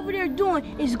all you over there doing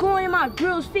is going in my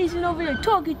girl's face and over there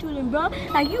talking to them, bro.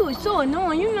 Like you was so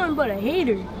annoying. You nothing but a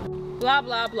hater. Blah,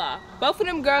 blah, blah. Both of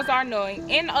them girls are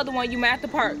annoying, and the other one you met at the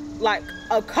park like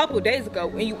a couple days ago,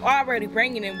 and you already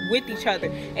bringing them with each other,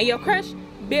 and your crush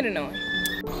been annoying.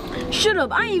 Shut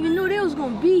up, I didn't even know they was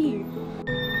gonna be here.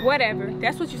 Whatever,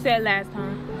 that's what you said last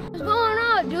time. What's going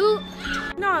on, dude?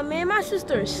 Nah, man, my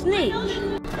sister is snitch.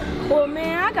 Well,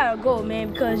 man, I gotta go,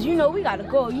 man, because, you know, we gotta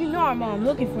go. You know our mom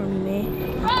looking for me,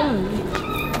 man. Come on.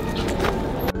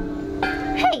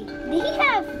 Hey, did he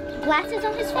have glasses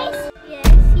on his face? Yes,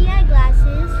 he had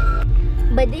glasses.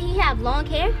 But did he have long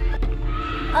hair?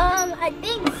 I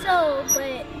think so,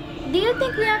 but do you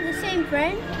think we have the same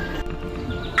friend?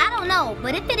 I don't know,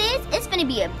 but if it is, it's gonna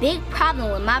be a big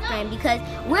problem with my friend because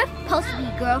we're supposed to be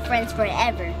girlfriends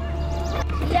forever.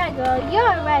 Yeah, girl,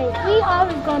 you're right. We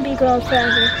always gonna be girls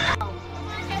forever.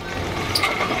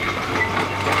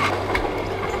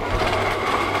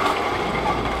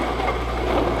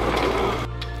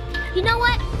 You know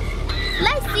what?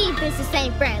 Let's see if it's the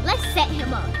same friend. Let's set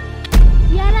him up.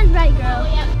 Yeah, that's right, girl.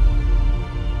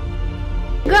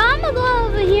 Girl, I'm gonna go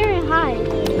over here and hide.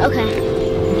 Okay.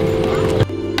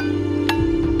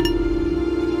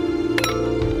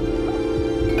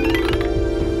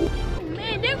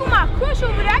 Man, there go my crush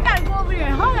over there. I gotta go over there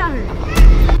and hug at her.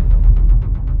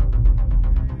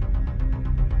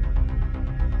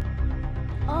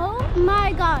 Oh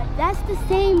my God, that's the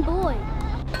same boy.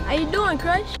 How you doing,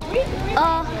 crush?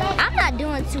 I'm not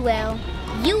doing too well.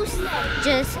 You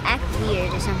just act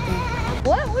weird or something.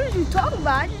 What? What are you talking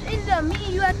about? I just ended up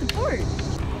meeting you at the port.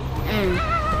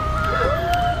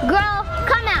 Girl,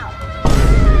 come out.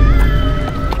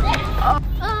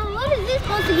 What is this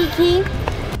supposed to be, King?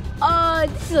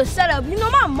 This is a setup. You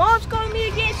know, my mom's calling me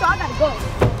again, so I gotta go.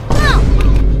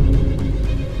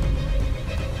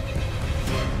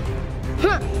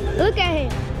 Huh, look at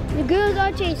him. The girls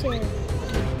are chasing him.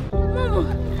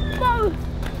 Mama.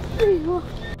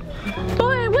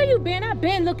 Boy, where you been? I've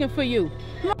been looking for you.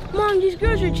 Mom, these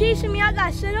girls are chasing me. I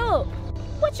got set up.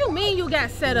 What you mean you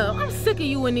got set up? I'm sick of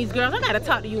you and these girls. I gotta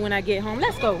talk to you when I get home.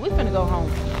 Let's go. We finna go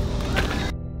home.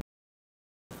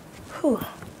 Whew.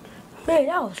 Man,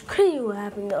 that was crazy what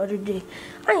happened the other day.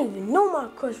 I didn't even know my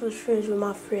crush was friends with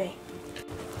my friend.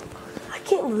 I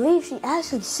can't believe she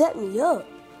actually set me up.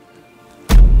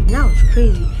 That was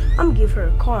crazy. I'm gonna give her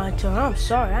a call and tell her I'm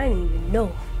sorry. I didn't even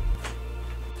know.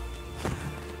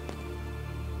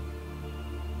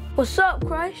 What's up,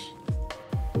 crush?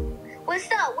 What's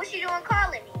up? What you doing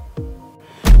calling me?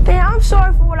 Man, I'm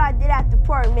sorry for what I did at the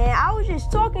park, man. I was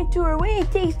just talking to her. We ain't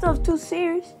take stuff too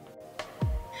serious.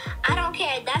 I don't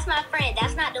care. That's my friend.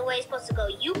 That's not the way it's supposed to go.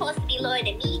 You supposed to be loyal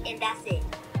to me, and that's it.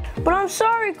 But I'm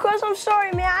sorry, crush. I'm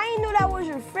sorry, man. I didn't know that was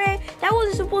your friend. That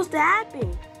wasn't supposed to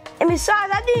happen. And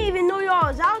besides, I didn't even know y'all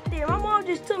was out there. My mom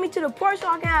just took me to the park so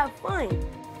I can have fun.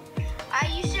 Are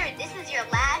you sure this is your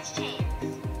last chance?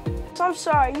 So I'm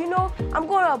sorry. You know, I'm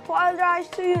going to apologize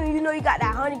to you. And you know you got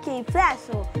that 100K flat,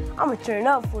 so I'm going to turn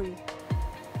up for you.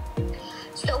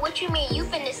 So what you mean? You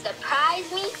finna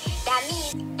surprise me? That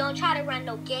means don't try to run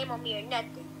no game on me or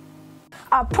nothing.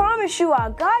 I promise you, I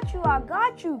got you. I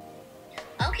got you.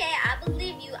 Okay, I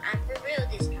believe you. I'm for real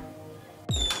this time.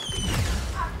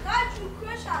 I got you,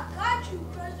 crush. I got you,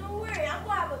 crush. Don't worry. I'm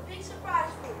going to have a big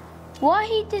surprise for you. What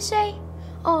he to say?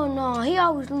 Oh no, he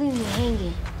always leave me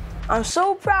hanging. I'm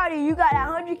so proud of you. You got that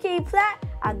 100K flat.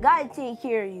 I got to take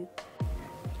care of you.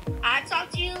 I'll talk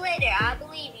to you later. I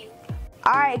believe you.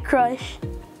 All right, crush.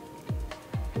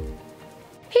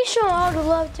 He's showing all the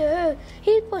love to her.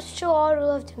 He's supposed to show all the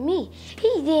love to me.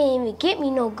 He didn't even get me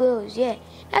no girls yet.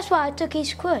 That's why I took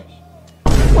his crush.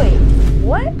 Wait,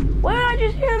 what? What did I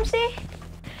just hear him say?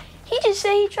 He just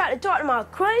said he tried to talk to my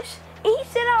crush, and he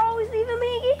said I always leave him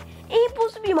hanging, and he's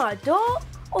supposed to be my dog?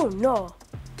 Oh, no.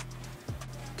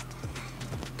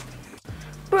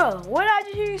 Bro, what did I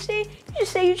just hear you say? You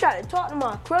just said you tried to talk to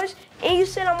my crush, and you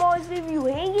said I'm always leaving you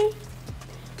hanging?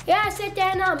 Yeah, I said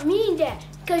that and I mean that.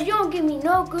 Because you don't give me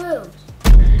no girls.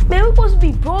 Man, we're supposed to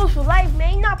be bros for life,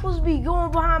 man. You're not supposed to be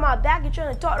going behind my back and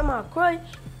trying to talk to my crush.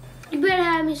 You better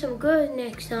have me some girls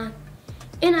next time.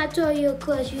 And I told your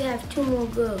crush you have 2 more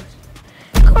girls.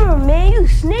 Come on, man. You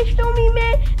snitched on me,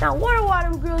 man. Now, wonder why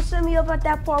them girls set me up at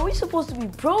that part. We supposed to be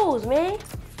bros, man.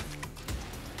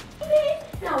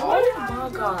 Oh my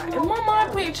God. If my mom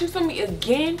playing tricks on me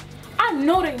again, I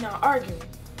know they not arguing.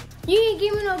 You ain't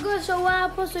give me no girls, so what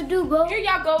I'm supposed to do, bro? Here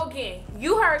y'all go again.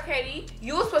 You heard Katie.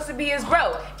 You was supposed to be his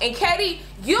bro. And Katie,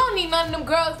 you don't need none of them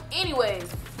girls anyways.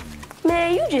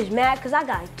 Man, you just mad because I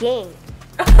got game.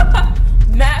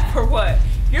 Mad for what?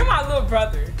 You're my little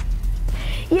brother.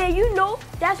 Yeah, you know,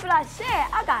 that's what I said.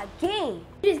 I got game.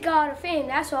 You just got all the fame,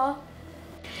 that's all.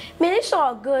 Man, it's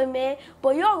all good, man.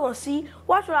 But y'all gonna see.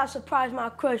 Watch what I surprise my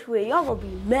crush with. Y'all gonna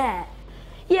be mad.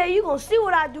 Yeah, you gonna see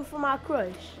what I do for my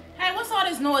crush. Hey, what's all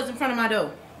this noise in front of my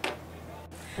door?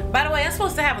 By the way, I'm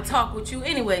supposed to have a talk with you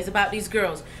anyways about these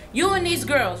girls. You and these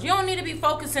girls, you don't need to be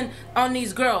focusing on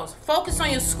these girls. Focus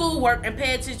on your schoolwork and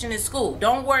pay attention in school.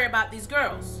 Don't worry about these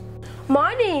girls. Ma,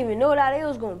 I didn't even know that they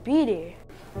was gonna be there.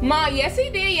 Ma, yes he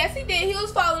did. Yes he did. He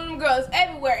was following them girls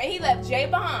everywhere and he left Jay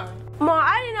behind. Mom,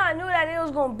 I did not know that it was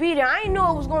gonna be there. I didn't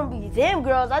know it was gonna be them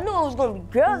girls. I knew it was gonna be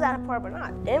girls at the party, but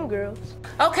not them girls.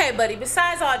 Okay, buddy,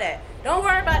 besides all that, don't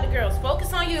worry about the girls.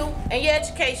 Focus on you and your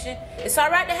education. It's all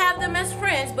right to have them as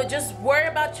friends, but just worry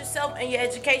about yourself and your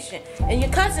education. And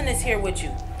your cousin is here with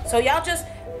you. So y'all just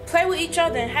play with each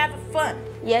other and have fun.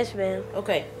 Yes, ma'am.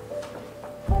 Okay.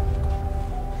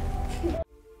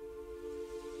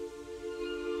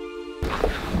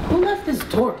 Who left this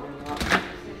door unlocked?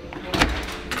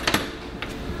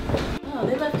 Oh,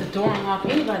 they left the door unlocked.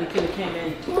 Anybody could have came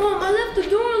in. Mom, I left the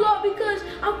door unlocked because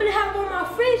I'm gonna have all my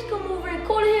friends come over and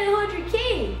call ahead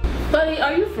 100K. Buddy,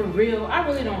 are you for real? I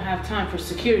really don't have time for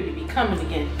security to be coming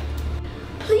again.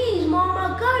 Please, Mom, I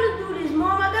gotta do this,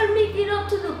 Mom. I gotta make it up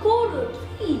to the quota,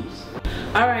 please.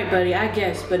 All right, buddy, I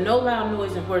guess, but no loud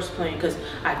noise and horse playing because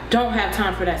I don't have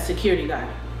time for that security guy.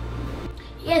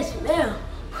 Yes, ma'am.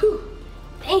 Whew.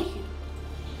 Thank you.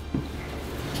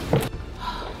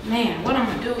 Man, what am I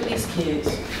gonna do with these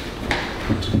kids?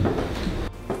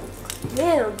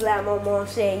 Man, I'm glad my mom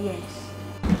said yes.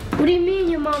 What do you mean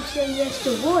your mom said yes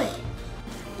to what?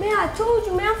 Man, I told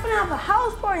you, man, I'm finna have a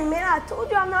house party, man. I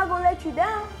told you I'm not gonna let you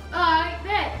down. Alright,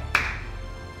 bet.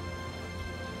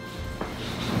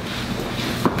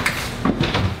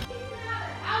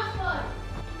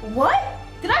 What?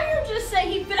 Did I hear him just say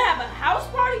he finna have a house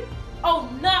party? Oh,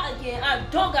 not again. I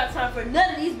don't got time for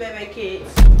none of these baby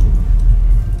kids.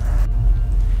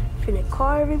 Finna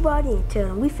call everybody and tell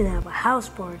them we finna have a house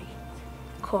party.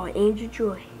 Call Angel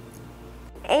Joy.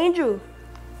 Angel.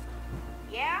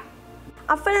 Yeah?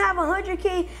 I'm finna have a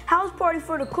 100K house party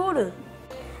for the quota.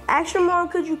 Ask your mom,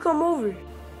 could you come over?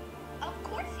 Of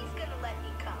course he's gonna let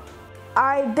me come.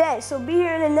 Alright, bet. So be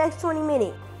here in the next 20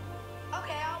 minutes.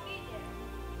 Okay, I'll be there.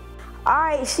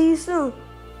 Alright, see you soon.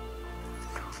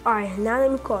 Alright, now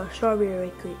let me call Strawberry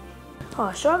right quick.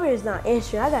 Oh, Strawberry's not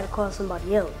answering. I gotta call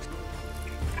somebody else.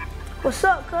 What's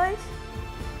up, cuz?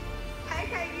 Hey,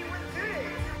 Katie, what's good?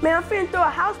 Man, I'm finna throw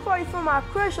a house party for my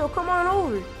crush, so come on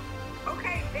over.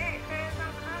 Okay, bet. Fans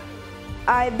on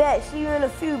the Alright, bet. See you in a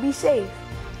few. Be safe.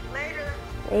 Later.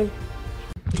 Hey.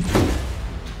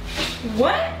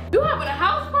 What? You having a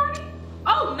house party?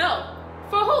 Oh no.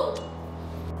 For who?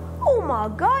 Oh my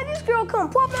God, this girl come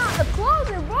pop out the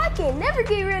closet, bro. I can never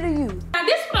get rid of you. Now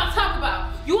this is what I'm talking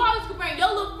about. You always can bring your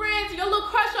little friends and your little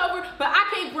crush over, but I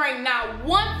can't bring not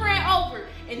one friend over.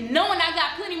 And knowing I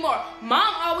got plenty more,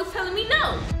 Mom always telling me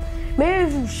no. Man,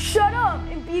 if you shut up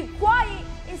and be quiet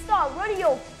and start running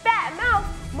your fat mouth,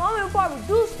 Mom will probably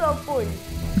do stuff for you.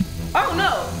 Oh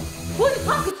no. Who are you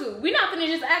talking to? We not finna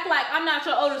just act like I'm not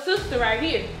your older sister right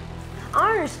here.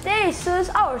 I understand, sis.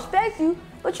 I respect you.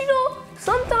 But you know,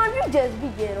 sometimes you just be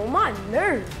getting on my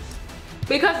nerves.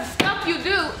 Because the stuff you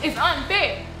do is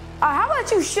unfair. Alright, how about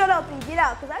you shut up and get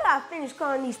out? Because I gotta finish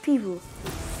calling these people.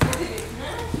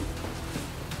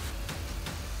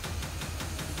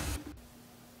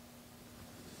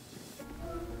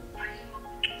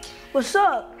 What's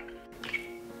up?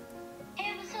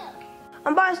 Hey, what's up?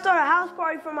 I'm about to start a house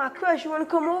party for my crush. You wanna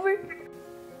come over?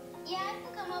 Yeah, I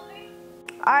can come over.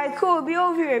 Alright, cool. Be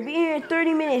over here. Be here in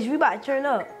 30 minutes. We about to turn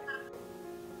up.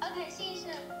 Okay, see you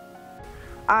soon.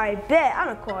 Alright, bet. I'm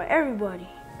gonna call everybody.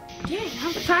 Yeah,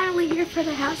 I'm finally here for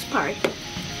the house party.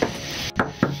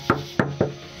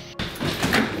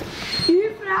 You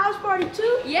here for the house party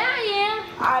too? Yeah, I am.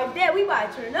 Alright, bet. We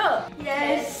about to turn up.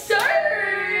 Yes, sir.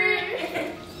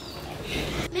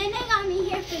 Man, they got me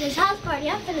here for this house party.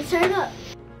 I'm finna turn up.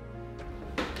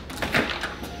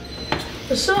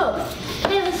 What's up?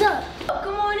 Hey, what's up?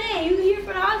 Come on in. You here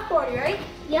for the house party, right?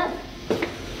 Yep.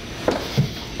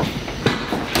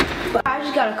 But I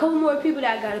just got a couple more people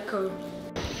that gotta come.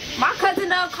 My cousin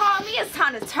done called me. It's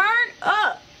time to turn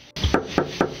up.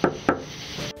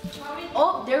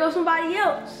 Oh, there goes somebody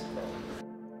else.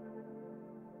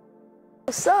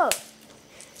 What's up?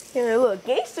 You're a little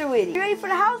gangster with it. You ready for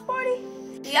the house party?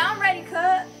 Yeah, I'm ready,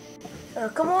 cuz.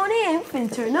 Come on in. We finna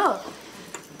turn up.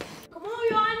 Come on,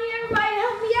 y'all. I need everybody to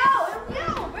help me out. Help me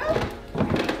out, bro.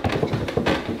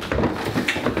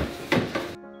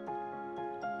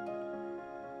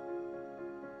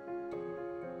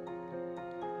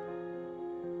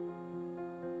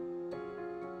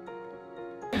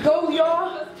 Go,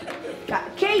 y'all.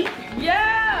 Got cake.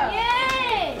 Yeah.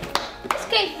 Yay! This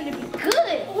cake's gonna be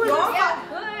good. Y'all got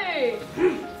good.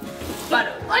 But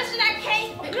what's that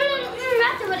cake?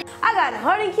 I got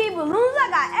 100K balloons. I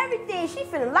got everything. She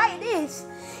finna like this.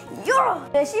 Yo,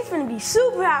 and she finna be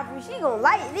super happy. She gonna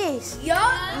like this. Yo,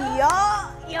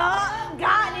 got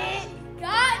it.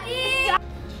 Got it!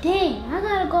 Dang, I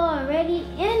gotta go already,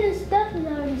 and the stuff is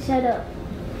already set up.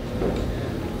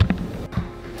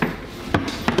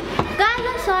 Guys,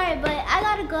 I'm sorry, but I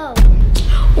gotta go.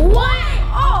 What?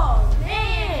 Oh,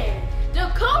 man.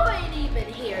 Dakota ain't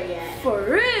even here yet. For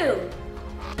real.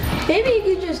 Maybe you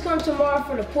could just come tomorrow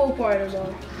for the pool party or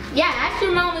something. Yeah, ask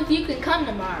your mom if you could come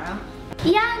tomorrow.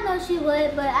 Yeah, I know she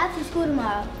would, but after school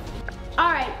tomorrow.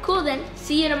 All right, cool then.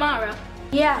 See you tomorrow.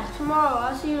 Yeah, tomorrow.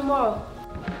 I'll see you tomorrow.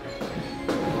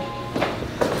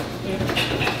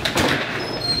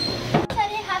 I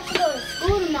didn't have to go to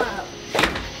school tomorrow.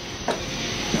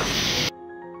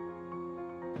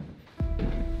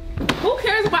 Who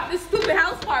cares about this stupid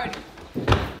house party?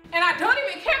 And I don't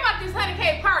even care about this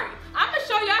 100K party. I'm gonna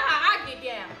show y'all how I get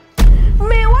down.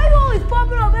 Man, why you always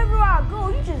popping up everywhere I go?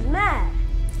 You just mad.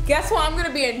 Guess what? I'm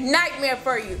gonna be a nightmare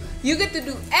for you. You get to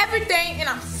do everything and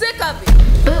I'm sick of it.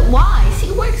 But why?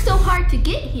 She worked so hard to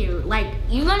get here. Like,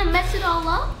 you gonna mess it all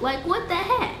up? Like, what the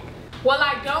heck? Well,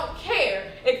 I don't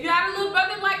care. If you had a little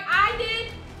brother like I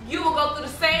did, you will go through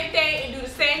the same thing and do the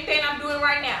same thing I'm doing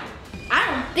right now. I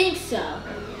don't think so.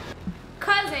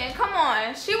 Cousin, come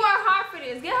on. She worked hard for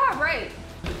this. Get her a break.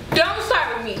 Don't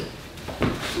start with me.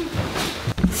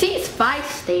 She's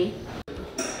feisty.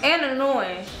 And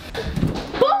annoying.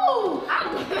 Boo!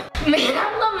 Man,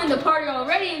 I'm loving the party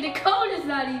already and Dakota's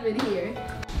not even here.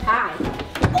 Hi.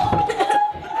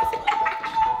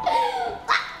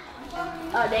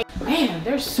 Man,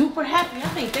 they're super happy. I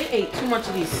think they ate too much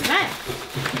of these snacks.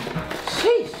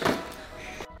 Sheesh.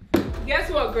 Guess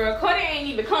what, girl? Cody ain't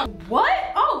even come.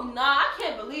 What? Oh, nah, I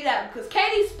can't believe that because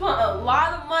Katie spent a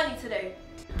lot of money today.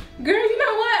 Girl, you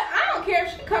know what? I don't care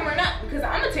if she come or not because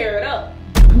I'm gonna tear it up.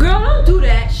 Girl, don't do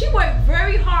that. She worked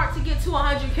very hard to get to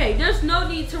 100K. There's no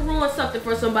need to ruin something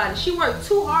for somebody. She worked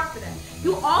too hard for that.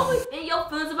 You always in your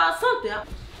feelings about something.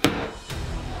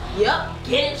 Yep,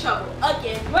 get in trouble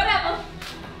again. Whatever.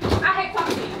 I hate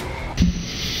talking to you.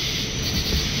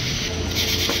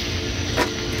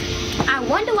 I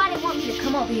wonder why they want me to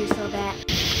come over here so bad.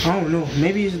 I don't know.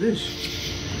 Maybe it's this.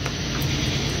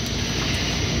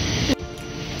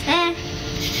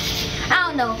 I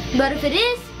don't know. But if it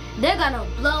is, they're gonna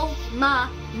blow my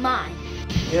mind.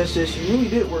 Yes, sis, you really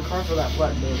did work hard for that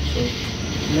flat bill, so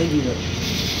maybe though.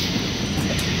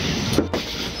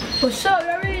 What's up?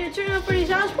 Y'all ready to turn up for this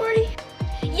house party?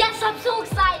 Yes, I'm so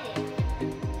excited.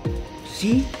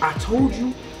 See, I told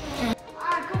you.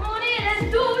 Alright, come on in.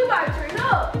 Let's do it. We about to turn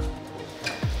up.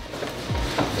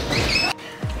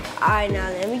 Alright, now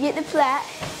let me get the plat.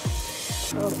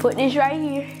 I'm gonna put this right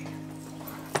here.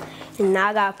 And now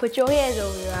I gotta put your hands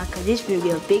over here, cause this will be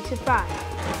a big surprise.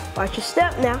 Watch your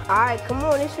step now. Alright, come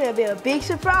on, this will be a big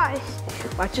surprise.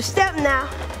 Watch your step now.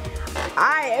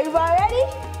 Alright, everybody ready?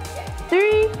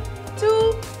 3,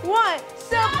 2, 1,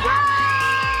 surprise!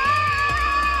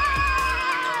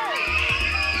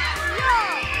 Yo,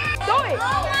 do it!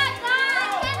 Oh my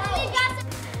God! Tiffany got some.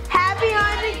 Happy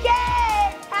 100K!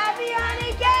 Happy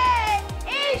 100K!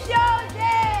 It's your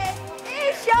day!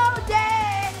 It's your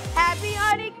day! Happy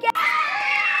 100K!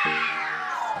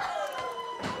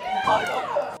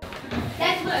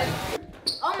 That's good.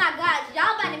 Oh my gosh,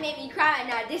 y'all about to make me cry right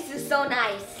now. This is so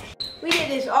nice. We did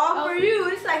this all for you.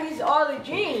 It's like it's all a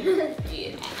dream.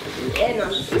 Yeah, no,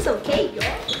 it's okay,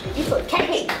 girl. It's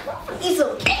okay. It's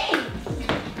okay.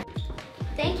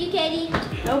 Thank you, Katie.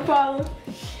 No problem.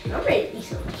 I'm ready to eat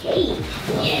some cake.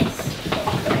 Yes.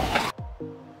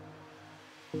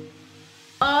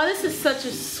 Oh, this is such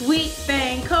a sweet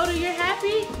thing. Coda, you're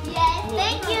happy? Yes,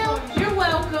 thank you. You're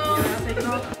welcome. I'll take it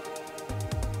off.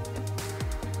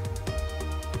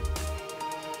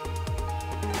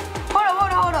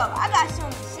 Hold up. I got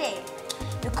something to say.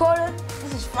 Dakota,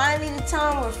 this is finally the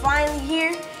time. We're finally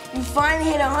here. You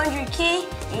finally hit 100K.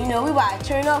 And you know, we about to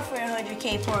turn up for a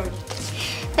 100K party.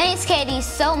 Thanks, Katie,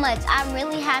 so much. I'm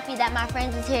really happy that my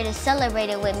friends is here to celebrate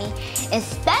it with me,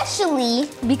 especially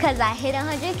because I hit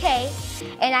 100K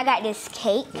and I got this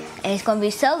cake and it's gonna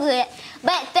be so good.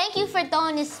 But thank you for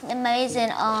throwing this amazing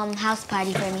house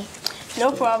party for me.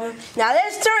 No problem. Now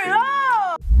let's turn it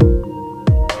up.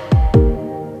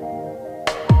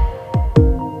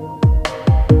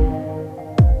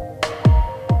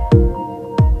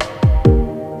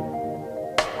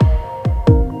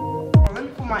 Let me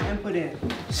put my input in.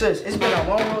 Sis, it's been a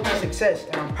long road to success,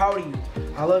 and I'm proud of you.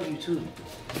 I love you too.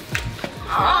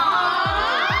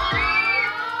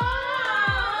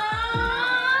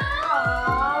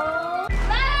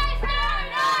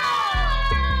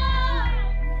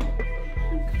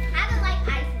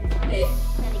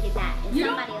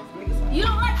 You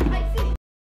don't like spicy?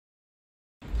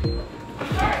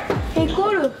 Hey,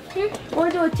 Kodu,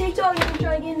 want to do a TikTok and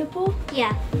try to get in the pool?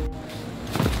 Yeah.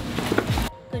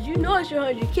 Because you know it's your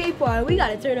 100K party. We got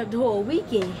to turn up the whole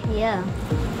weekend. Yeah.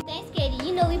 Thanks, Katie.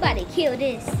 You know know we about to kill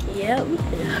this. Yep.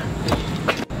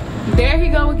 There he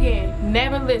go again,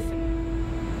 never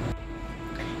listen.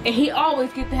 And he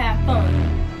always get to have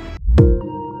fun.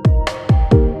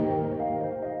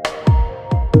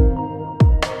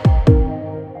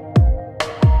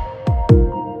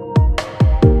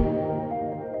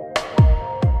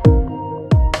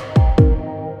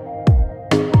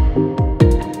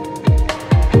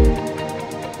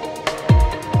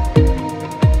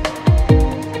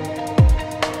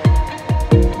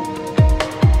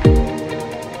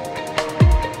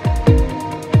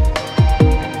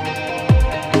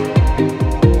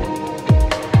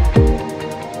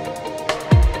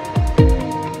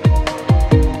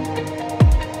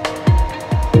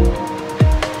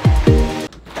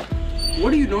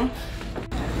 What are you doing?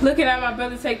 Looking at my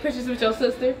brother take pictures with your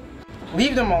sister.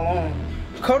 Leave them alone.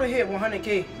 Coda hit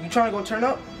 100K. You trying to go turn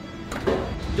up?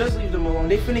 Just leave them alone.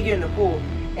 They finna get in the pool.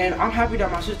 And I'm happy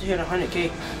that my sister hit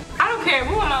 100K. I don't care,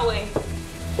 move on my way.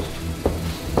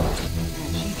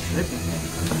 Man, she tripping.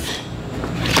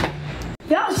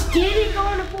 Y'all scared to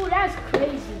go in the pool? That's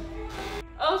crazy.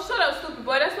 Oh, shut up, stupid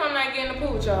boy. That's why I'm not getting in the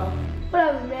pool with y'all.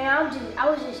 Whatever, man. I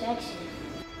was just asking.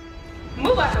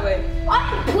 Move out the way.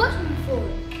 Why you push me for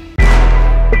it?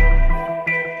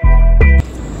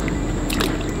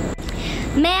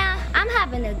 Man, I'm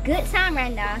having a good time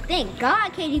right now. Thank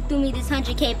God Katie threw me this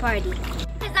 100K party.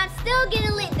 Because I'm still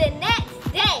getting lit the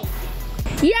next day.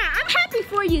 Yeah, I'm happy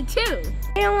for you too.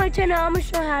 I don't want to turn up. I'm going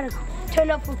to show you how to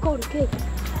turn up for kddakid.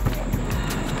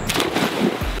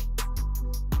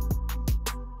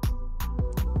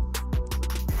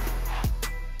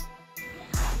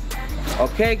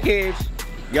 Okay, kids,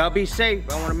 y'all be safe.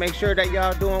 I want to make sure that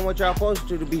y'all doing what y'all supposed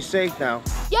to be safe now.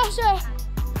 Yes, sir.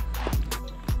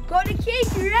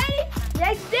 kddakid, you ready?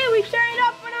 Next day we turn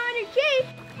up for 100K.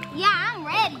 Yeah, I'm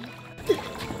ready.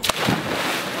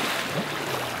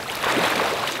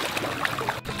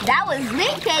 That was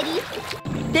lit, Katie.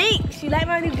 Thanks. You like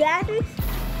my new glasses?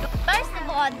 First of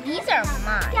all, these are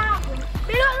mine.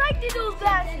 They don't like those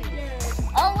glasses.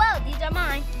 Oh well, these are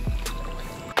mine.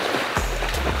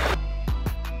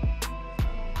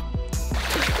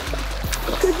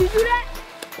 Could you do that?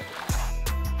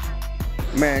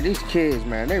 Man, these kids,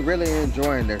 man, they really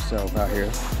enjoying themselves out here.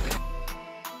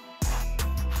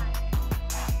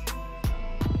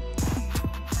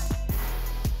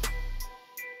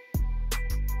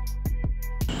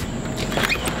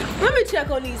 Let me check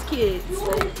on these kids.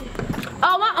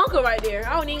 Oh, my uncle right there.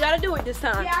 I don't even gotta do it this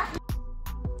time. Yeah.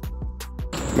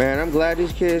 Man, I'm glad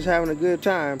these kids having a good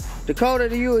time.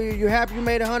 Dakota, you happy you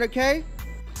made 100K?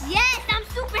 Yes, I'm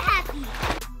super happy.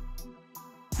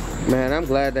 Man, I'm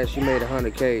glad that she made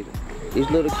 100K. These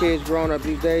little kids growing up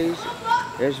these days,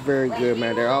 that's very good,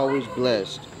 man. They're always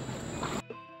blessed.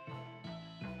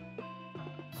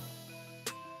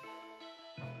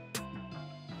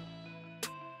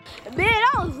 Man,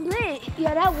 that was lit.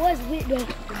 Yeah, that was lit though.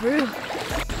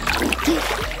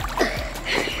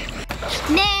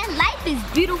 Man, life is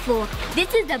beautiful.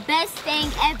 This is the best thing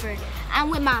ever. I'm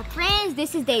with my friends.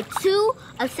 This is day 2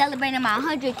 of celebrating my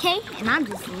 100K, and I'm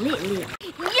just lit.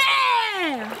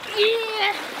 Yeah!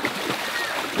 Yeah!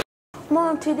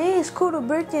 Mom, today is Koda's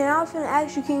birthday, and I was finna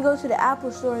ask you, can you go to the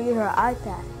Apple store and get her an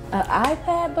iPad? An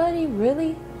iPad, buddy?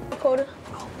 Really? Koda.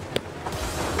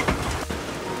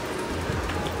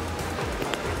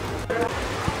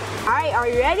 Alright, are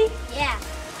you ready? Yeah,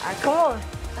 Alright, come on.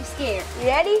 I'm scared. You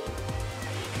ready?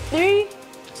 3,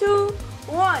 2,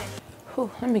 1. Whew,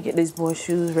 let me get these boys'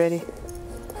 shoes ready.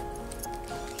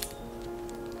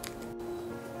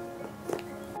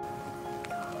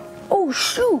 Oh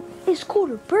shoot, it's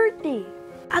Koda's birthday.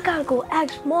 I gotta go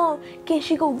ask Mom, can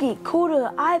she go get Koda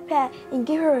an iPad and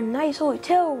get her a nice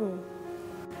hotel room?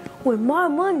 With my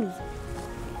money.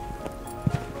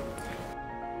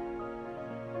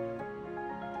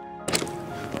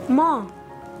 Mom.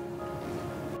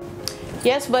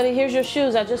 Yes, buddy, here's your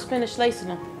shoes. I just finished lacing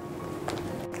them.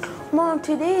 Mom,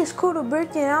 today is Koda's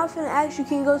birthday, and I was finna ask you,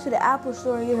 can you go to the Apple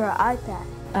store and get her an iPad?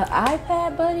 An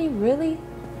iPad, buddy? Really?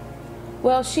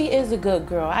 Well, she is a good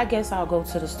girl. I guess I'll go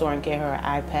to the store and get her an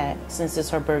iPad since it's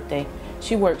her birthday.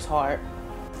 She works hard.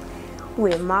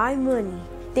 With my money.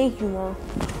 Thank you, Mom.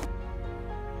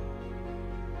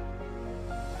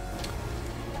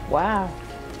 Wow.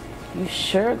 You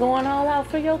sure going all out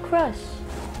for your crush?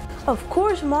 Of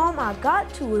course, Mom, I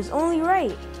got to. It's only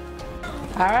right.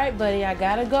 All right, buddy, I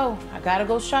gotta go. I gotta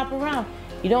go shop around.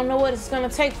 You don't know what it's gonna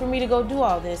take for me to go do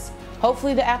all this.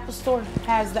 Hopefully the Apple store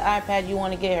has the iPad you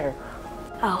wanna get her.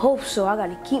 I hope so. I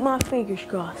gotta keep my fingers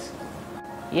crossed.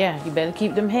 Yeah, you better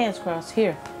keep them hands crossed.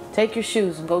 Here, take your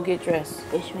shoes and go get dressed.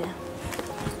 Yes, ma'am.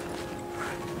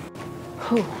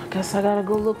 Whew, I guess I gotta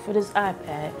go look for this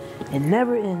iPad. It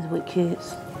never ends with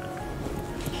kids.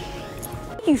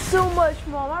 Thank you so much,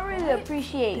 Mom. I really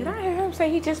appreciate it. Did I hear him say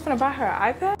he just finna buy her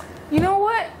an iPad? You know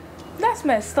what? That's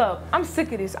messed up. I'm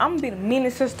sick of this. I'm gonna be the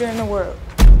meanest sister in the world.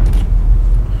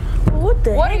 What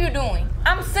the What heck? are you doing?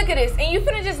 I'm sick of this. And you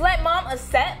finna just let Mom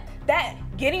accept that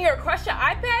getting your crush an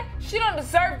iPad? She don't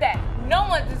deserve that. No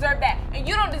one deserves that. And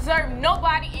you don't deserve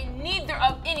nobody and neither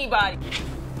of anybody.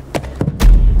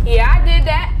 Yeah, I did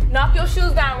that. Knock your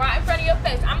shoes down right in front of your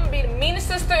face. I'm gonna be the meanest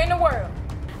sister in the world.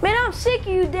 Man, I'm sick of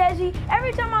you, Desi.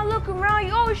 Every time I look around,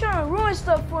 you always trying to ruin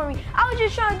stuff for me. I was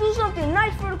just trying to do something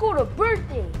nice for the girl's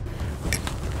birthday.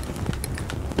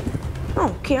 I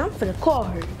don't care. I'm finna call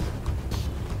her.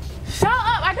 Shut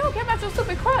up. I don't care about your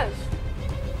stupid crush.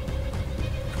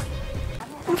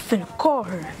 I'm finna call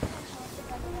her.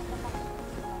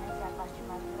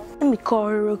 Let me call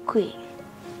her real quick.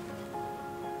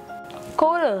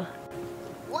 Coda.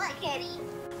 What, Kitty?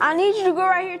 I need you to go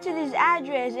right here to this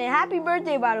address, and happy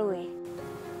birthday, by the way.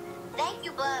 Thank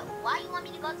you, but why you want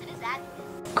me to go to this address?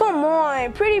 Come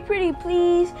on, pretty,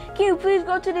 please. Can you please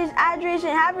go to this address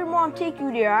and have your mom take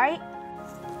you there, all right?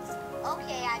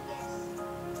 Okay, I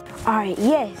guess. All right,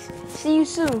 yes. See you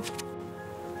soon.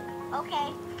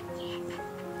 Okay.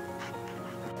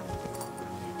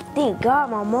 Thank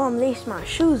God my mom laced my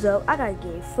shoes up. I gotta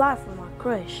get it fly for my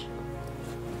crush.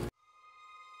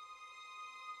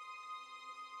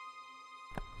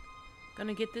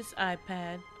 Gonna get this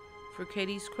iPad for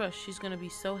Katie's crush. She's gonna be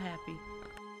so happy.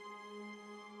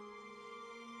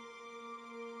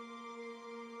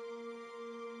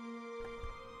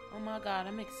 Oh my God,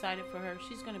 I'm excited for her.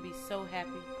 She's gonna be so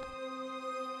happy.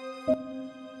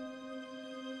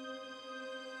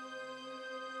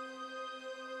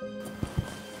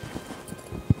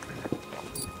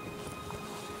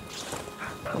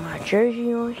 Put my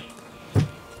jersey on.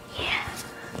 Yeah.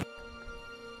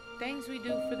 Things we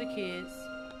do for the kids.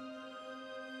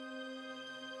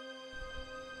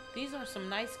 These are some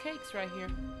nice cakes right here.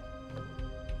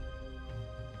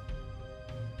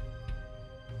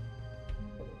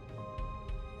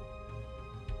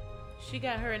 She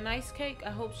got her a nice cake. I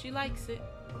hope she likes it.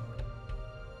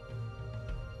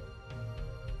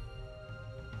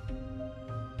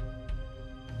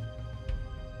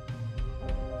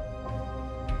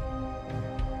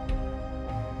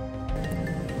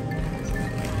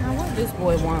 Now what does this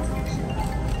boy want?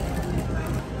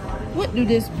 What do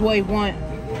this boy want?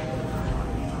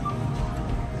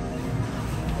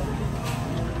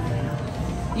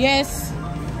 Yes.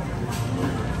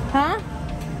 Huh?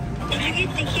 Did you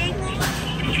get the cake?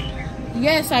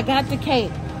 Yes, I got the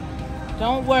cake.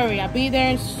 Don't worry, I'll be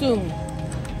there soon.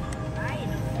 Alright,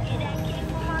 get that cake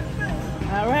for my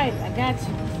friend. All right, I got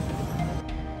you.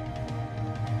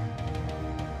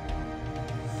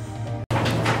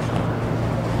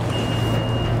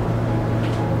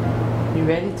 You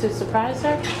ready to surprise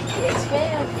her? Yes,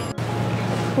 ma'am.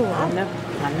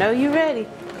 I know you're ready.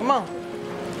 Come on.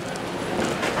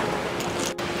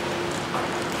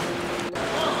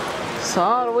 It's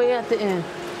all the way at the end.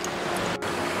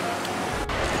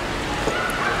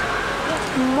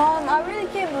 Mom, I really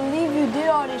can't believe you did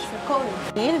all this for Cody.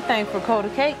 Anything for Coda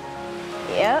Cake.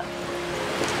 Yep.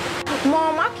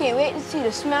 Mom, I can't wait to see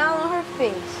the smile on her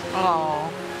face. Oh.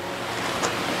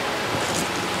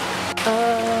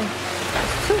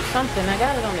 It's 2 something. I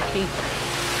got it on the key.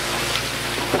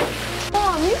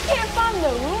 Mom, you can't find the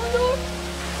room door?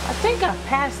 I think I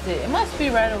passed it. It must be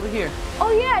right over here.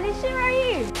 Oh yeah, this is right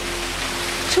here.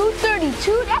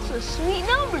 232, that's a sweet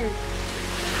number.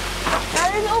 Now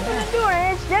let's open the door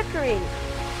and it's decorated.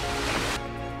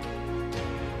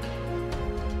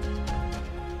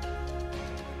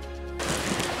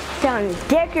 Time to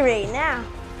decorate now.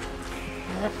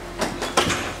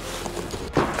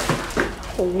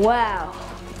 Wow.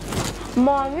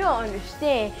 Mom, you don't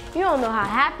understand. You don't know how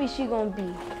happy she's gonna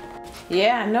be.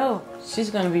 Yeah, I know. She's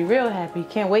gonna be real happy.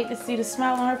 Can't wait to see the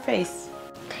smile on her face.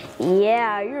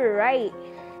 Yeah, you're right.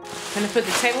 Gonna put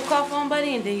the tablecloth on,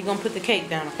 buddy, and then you're gonna put the cake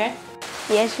down, okay?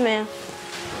 Yes, ma'am.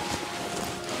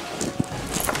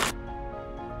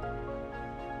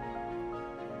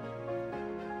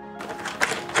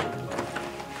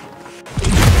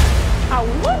 I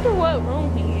wonder what room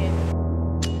he in.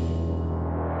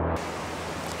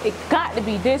 It got to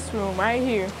be this room right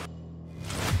here.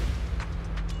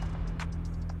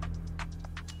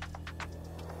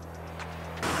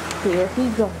 There he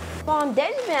go. Mom,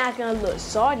 Daddy's been acting a little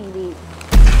salty lately.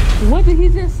 What did he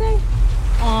just say?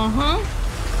 Uh-huh.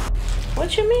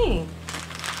 What you mean?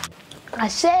 I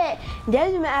said,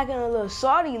 Dad's been acting a little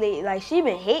salty lately. Like, she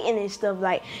been hating and stuff.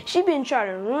 Like, she been trying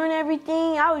to ruin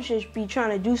everything. I would just be trying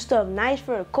to do stuff nice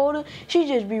for Dakota. She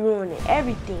just be ruining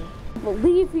everything.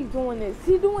 Believe he's doing this.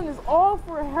 He's doing this all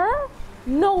for her?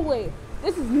 No way.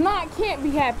 This can't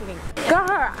be happening. Got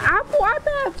her Apple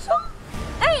iPad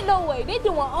too? Ain't no way. They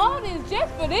doing all this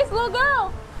just for this little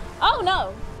girl. Oh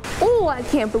no. Oh, I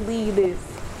can't believe this.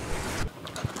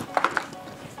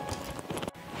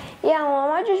 Yeah,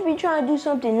 Mom, I just be trying to do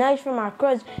something nice for my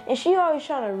cousin, and she always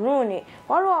trying to ruin it.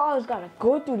 Why do I always gotta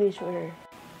go through this with her?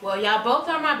 Well, y'all both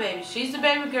are my babies. She's the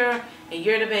baby girl, and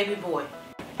you're the baby boy.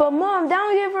 But Mom, that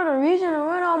don't give her the reason to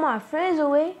run all my friends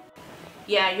away.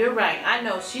 Yeah, you're right. I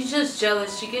know. She's just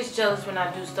jealous. She gets jealous when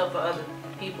I do stuff for other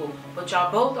people. But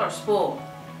y'all both are spoiled.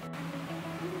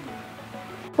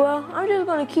 Well, I'm just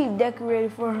gonna keep decorating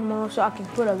for her, Mom, so I can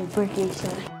put up a birthday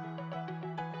sign.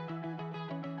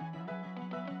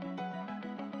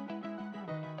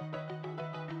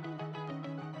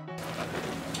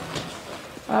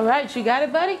 All right, you got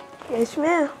it, buddy? Yes,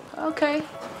 ma'am. Okay.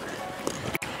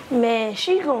 Man,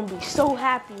 she's gonna be so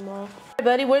happy, Mom. Hey,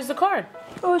 buddy, where's the card?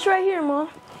 Oh, it's right here, Mom.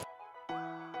 All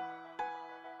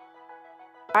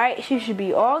right, she should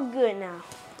be all good now.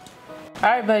 All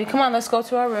right, buddy, come on, let's go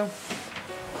to our room.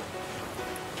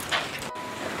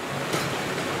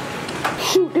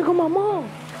 Shoot, there go my mom.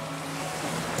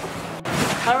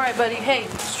 All right, buddy, hey,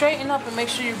 straighten up and make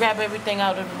sure you grab everything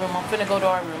out of the room. I'm finna go to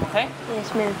our room, okay?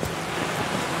 Yes, ma'am.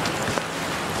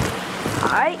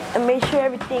 All right, and make sure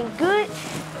everything good.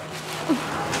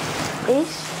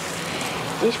 This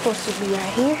supposed to be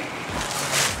right here.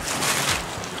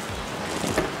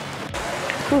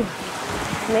 Whew.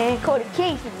 Man,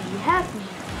 kddakid should be happy.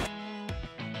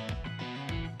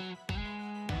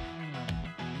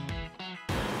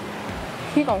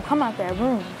 He gonna come out that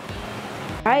room.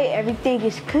 All right, everything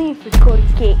is clean for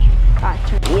kddakid.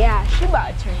 Yeah, she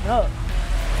about to turn up.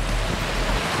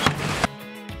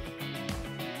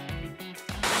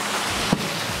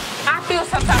 I feel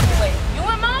some type of way. You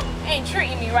and Mom ain't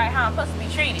treating me right how I'm supposed to be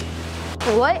treated.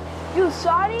 What? You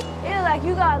salty? It's like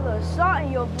you got a little salt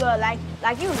in your blood, like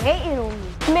you hating on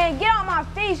me. Man, get out my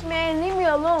face, man, and leave me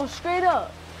alone, straight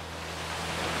up.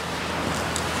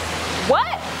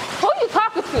 What? Who you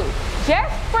talking to?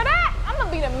 Just for that? I'm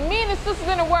gonna be the meanest sisters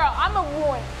in the world. I'm gonna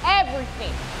ruin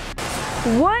everything.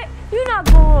 What? You're not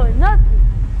gonna ruin nothing.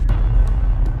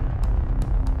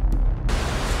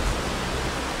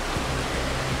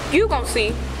 You gonna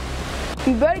see.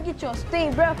 You better get your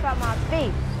stained breath out my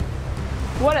face.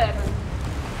 Whatever.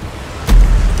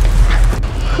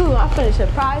 Whew, I'm finna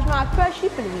surprise my crush. She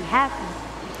finna be happy.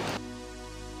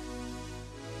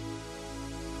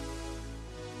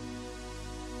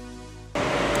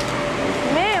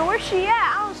 Man, where's she at?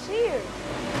 I don't see her.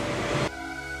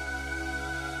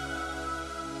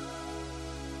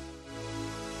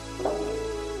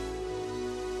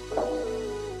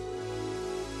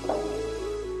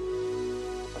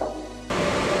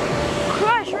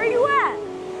 Crush, where you at?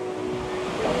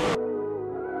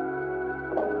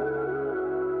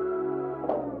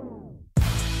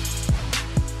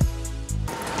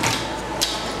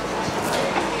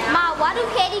 Ma, why do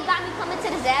Katie got me coming to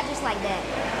this address like that?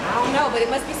 I don't know, but it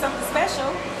must be something special.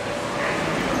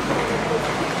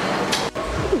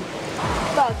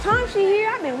 About time she here,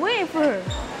 I've been waiting for her.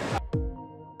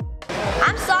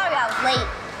 I'm sorry I was late.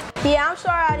 Yeah, I'm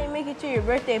sorry I didn't make it to your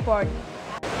birthday party.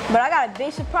 But I got a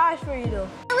big surprise for you though.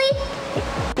 Really?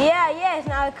 Yeah, yes.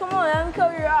 Now come on, let me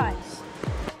cover your eyes.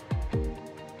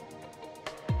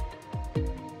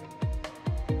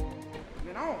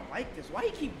 Man, I don't like this. Why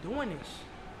you keep doing this?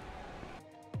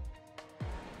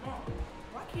 Mom,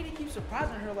 why Katie keep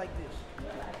surprising her like this?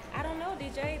 I don't know,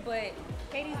 DJ, but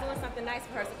Katie's doing something nice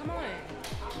for her, so come on.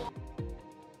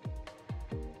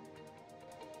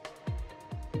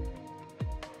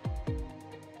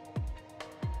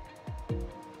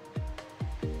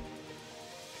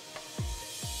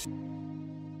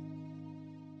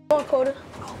 Come on, Coda.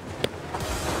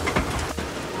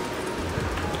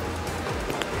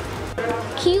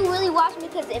 Can you really watch me?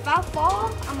 Because if I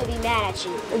fall, I'm going to be mad at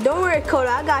you. Don't worry, Coda,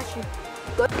 I got you.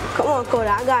 Come on, Coda,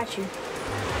 I got you.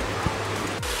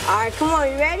 All right, come on,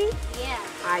 you ready? Yeah.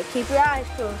 All right, keep your eyes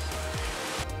closed.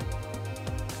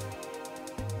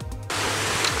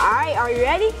 All right, are you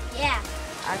ready? Yeah.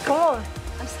 All right, come on.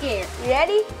 I'm scared. You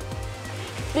ready?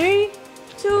 3,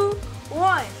 2,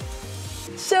 1.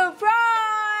 Surprise!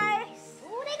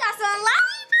 Ooh, they got some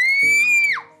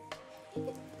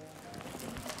lollipops!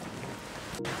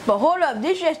 But hold up,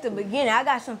 this is just the beginning. I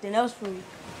got something else for you.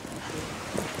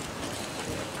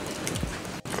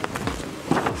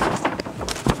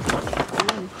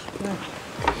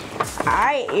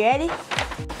 Alright, you ready?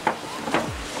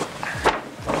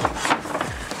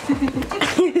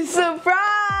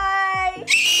 Surprise!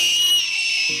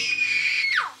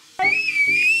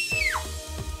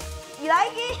 You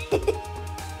like it?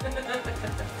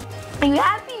 Are you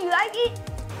happy? You like it?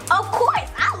 Of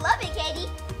course, I love it, Katie.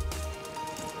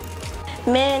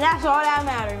 Man, that's all that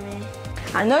matters, man.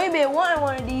 I know you've been wanting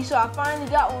one of these, so I finally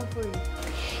got one for you.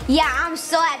 Yeah, I'm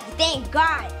so happy. Thank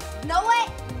God. You know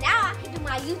what? Now I can do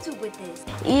my YouTube with this.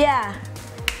 Yeah,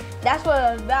 that's what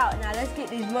it was about. Now let's get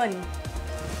this money.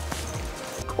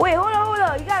 Wait, hold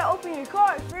on. You gotta open your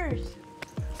card first.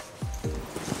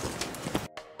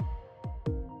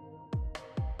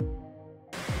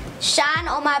 Shine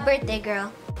on my birthday,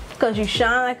 girl. Cause you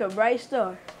shine like a bright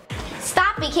star.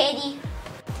 Stop it, Katie.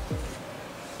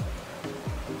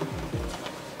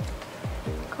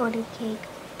 Cody cake.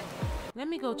 Let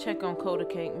me go check on Coda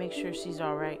Cake, make sure she's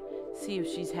all right, see if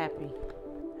she's happy.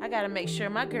 I gotta make sure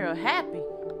my girl happy.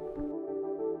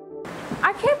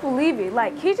 I can't believe it.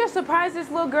 Like, he just surprised this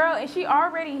little girl and she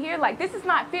already here. Like, this is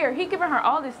not fair. He giving her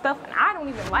all this stuff and I don't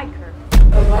even like her.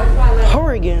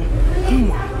 Her again. Oh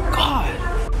my God.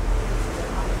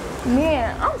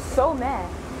 Man, I'm so mad.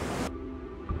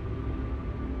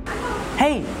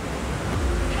 Hey.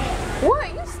 What?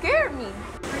 You scared me.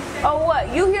 Oh, what?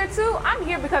 You here too? I'm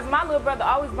here because my little brother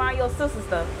always buying your sister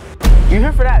stuff. You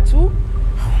here for that too?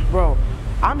 Bro,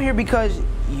 I'm here because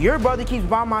your brother keeps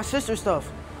buying my sister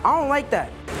stuff. I don't like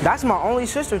that. That's my only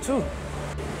sister too.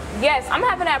 Yes, I'm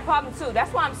having that problem too.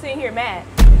 That's why I'm sitting here mad.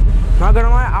 Not gonna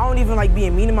lie, I don't even like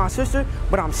being mean to my sister,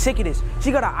 but I'm sick of this.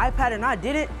 She got an iPad and I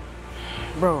didn't.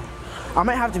 Bro, I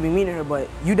might have to be mean to her, but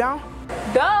you down?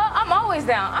 Duh, I'm always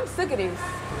down. I'm sick of this.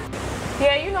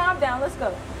 Yeah, you know I'm down. Let's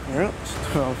go. Yeah.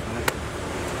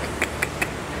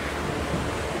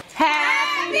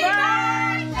 Happy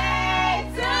birthday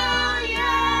to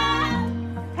you.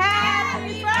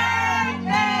 Happy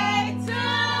birthday to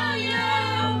you.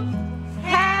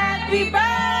 Happy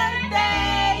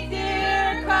birthday,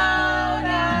 dear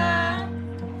Coda.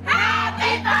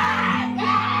 Happy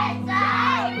birthday to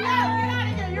you. Get out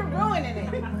of here. You're ruining it.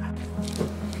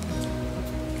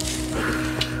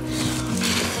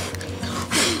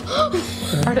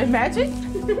 Are they magic?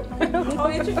 Oh,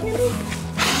 you took candy?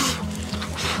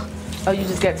 Oh, you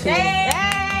just got two. Yay!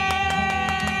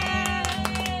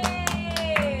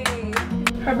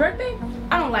 Her birthday?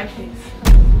 I don't like this.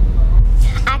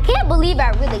 I can't believe I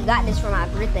really got this for my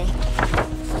birthday.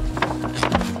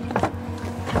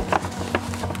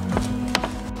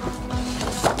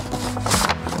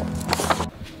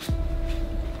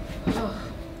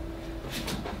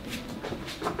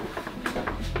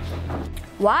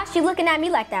 Why is she looking at me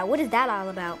like that? What is that all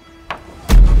about?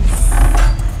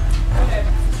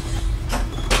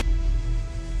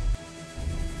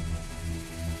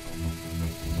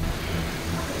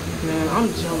 Man, I'm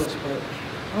jealous, but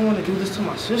I don't want to do this to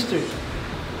my sister.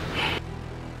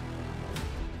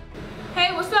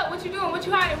 Hey, what's up? What you doing? What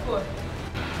you hiding for?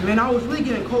 Man, I was really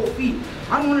getting cold feet.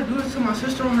 I don't want to do this to my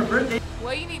sister on her birthday.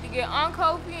 Well, you need to get on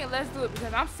cold feet and let's do it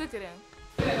because I'm sick of them.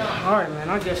 Alright, man,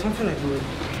 I guess I'm finna do it.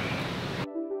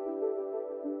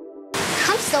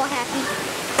 I'm so happy.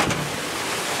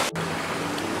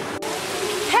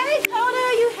 Hey, Coda,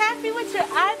 are you happy with your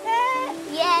iPad?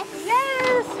 Yes.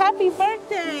 Yes, happy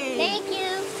birthday. Thank you.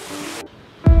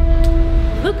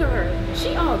 Look at her.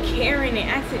 She all caring and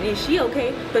asking is she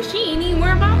okay, but she ain't even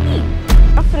worried about me.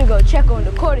 I'm finna go check on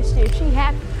the quarter see if she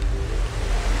happy.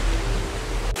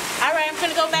 All right, I'm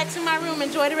gonna go back to my room.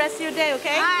 Enjoy the rest of your day,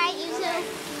 okay? All right, you too.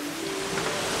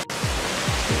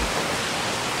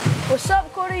 What's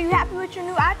up, Coda? You happy with your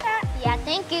new iPad? Yeah,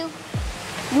 thank you.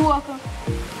 You're welcome.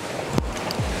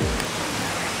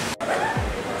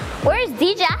 Where's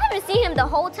DJ? I haven't seen him the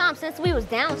whole time since we was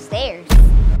downstairs. Oops.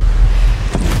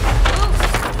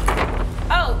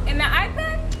 Oh, and the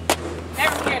iPad?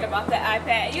 Never cared about that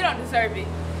iPad. You don't deserve it.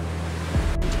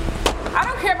 I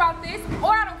don't care about this,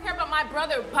 or I don't care about my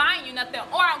brother buying you nothing,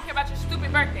 or I don't care about your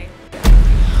stupid birthday.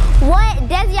 What?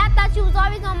 Desi, I thought you was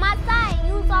always on my side and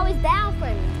you was always down for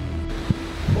me.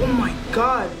 Oh my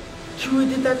God, she really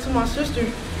did that to my sister.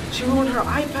 She ruined her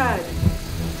iPad.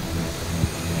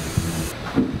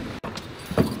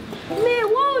 Man,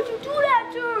 why would you do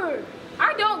that to her?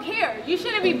 I don't care. You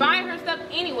shouldn't be buying her stuff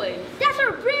anyway. That's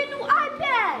her brand new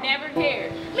iPad. Never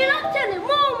cared. Man, I'm telling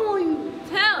Mom on you.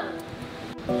 Tell.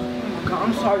 Oh my God,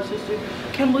 I'm sorry, sister.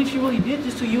 Can't believe she really did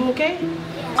this to you, okay?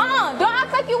 Don't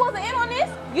act like you wasn't in on this.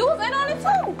 You was in on it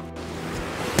too.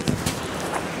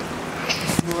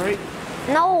 You alright?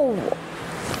 No.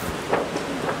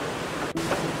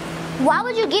 Why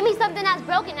would you give me something that's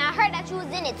broken? I heard that you was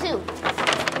in it too.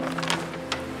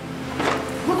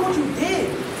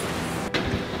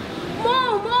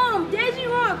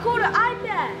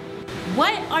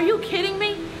 What? Are you kidding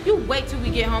me? You wait till we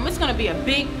get home. It's gonna be a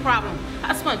big problem.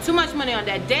 I spent too much money on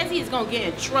that. Desi is gonna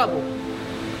get in trouble.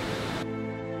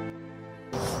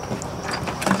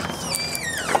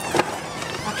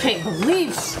 I can't believe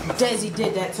Desi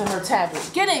did that to her tablet.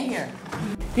 Get in here.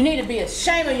 You need to be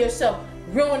ashamed of yourself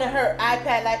ruining her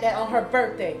iPad like that on her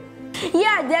birthday.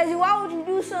 Yeah, Desi, why would you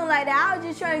do something like that? I was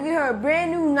just trying to get her a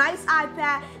brand new, nice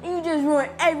iPad, and you just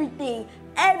ruined everything.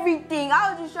 Everything.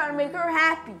 I was just trying to make her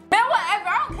happy. Man, whatever.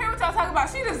 I don't care what y'all talking about.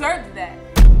 She deserved that.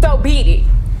 So beat it.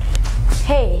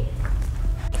 Hey,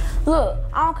 look,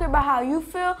 I don't care about how you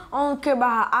feel. I don't care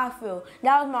about how I feel.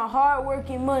 That was my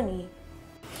hard-working money.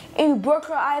 And you broke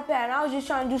her iPad, and I was just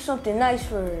trying to do something nice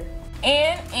for her.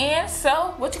 And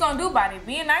so, what you gonna do about it?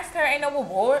 Being nice to her ain't no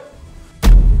reward.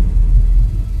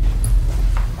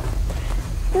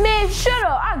 Man, shut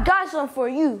up. I got something for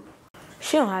you.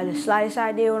 She don't have the slightest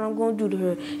idea what I'm gonna do to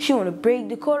her. She wanna break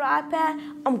Dakota iPad,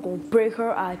 I'm gonna break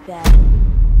her iPad.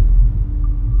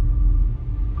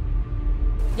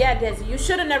 Yeah, Desi, you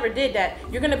should have never did that.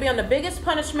 You're gonna be on the biggest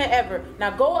punishment ever.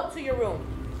 Now go up to your room.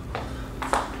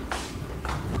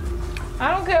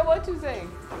 I don't care what you say.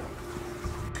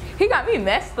 He got me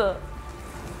messed up.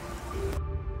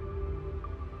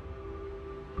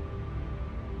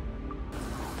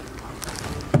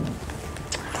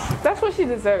 That's what she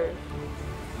deserves.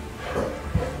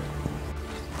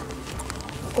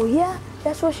 Oh yeah?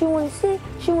 That's what she wanna see?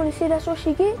 She wanna see that's what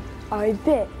she get? I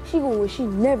bet. She gonna wish she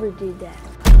never did that.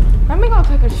 Let me go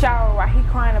take a shower while he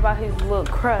crying about his little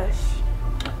crush.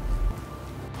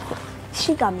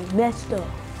 She got me messed up.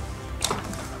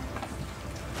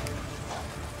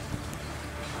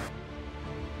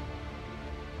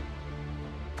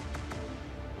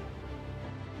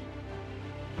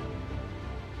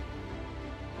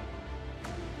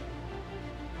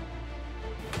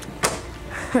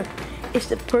 It's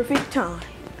the perfect time.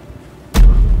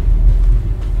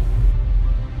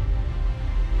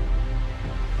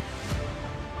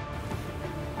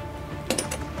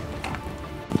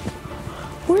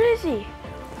 Where is he?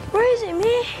 Where is it,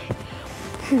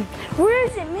 man? Where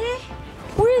is it, man?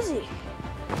 Where is he?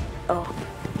 Oh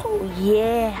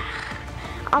yeah.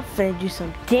 I'm finna do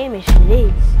some damage to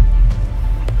this.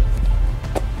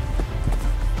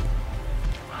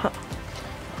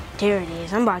 There it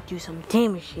is. I'm about to do some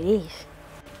damage to this.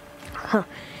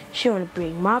 She wanna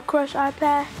break my crush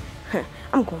iPad?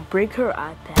 I'm gonna break her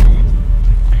iPad.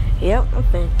 Yep, I'm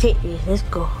finna take this. Let's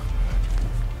go.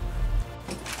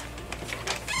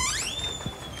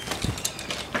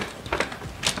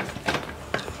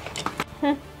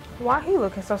 Why he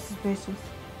looking so suspicious?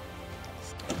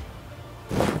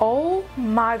 Oh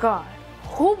my God.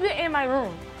 Who been in my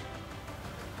room?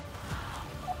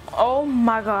 Oh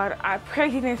my God, I pray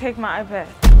he didn't take my iPad.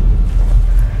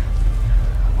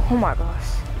 Oh my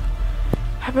gosh.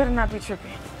 I better not be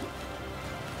tripping.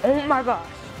 Oh my gosh.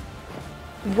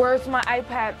 Where's my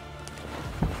iPad?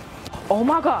 Oh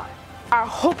my God. I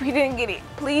hope he didn't get it.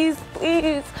 Please,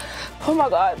 please. Oh my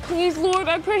God, please, Lord,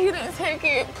 I pray he didn't take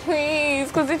it. Please,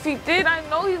 because if he did, I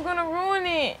know he's gonna ruin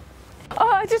it.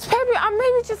 I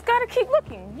maybe just gotta keep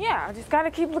looking. Yeah, I just gotta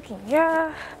keep looking.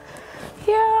 Yeah.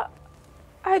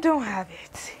 I don't have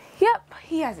it. Yep,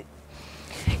 he has it.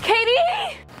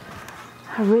 Katie!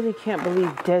 I really can't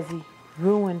believe Desi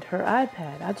ruined her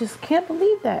iPad. I just can't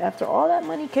believe that after all that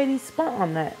money Katie spent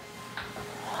on that.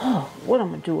 Oh, what I'm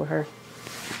gonna do with her?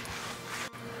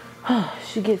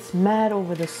 She gets mad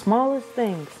over the smallest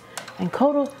things. And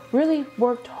Koda really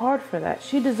worked hard for that.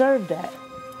 She deserved that.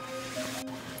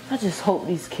 I just hope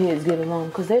these kids get along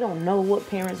because they don't know what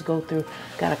parents go through.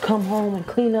 Gotta come home and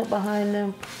clean up behind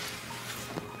them.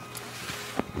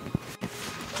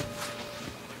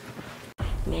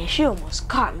 Man, she almost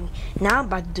caught me. Now I'm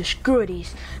about to destroy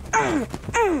these.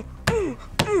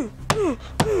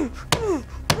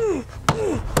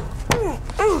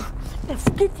 Let's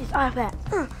get this iPad.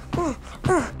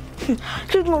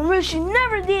 She's gonna wish she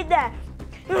never did that.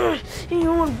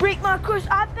 You wanna break my cursed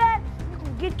iPad? You're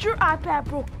gonna get your iPad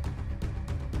broken.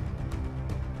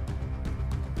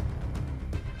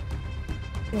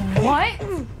 What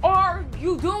are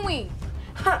you doing?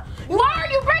 Why are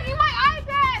you breaking my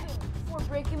iPad? For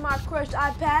breaking my crushed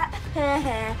iPad.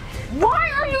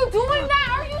 Why are you doing that?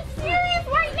 Are you serious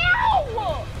right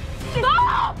now?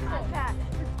 Stop!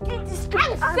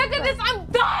 I'm sick of this. I'm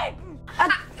done.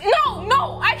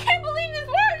 No, I can't believe this.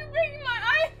 Why are you breaking my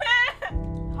iPad?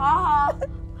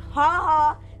 Ha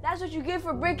ha. That's what you get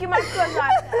for breaking my crushed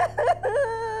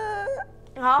iPad.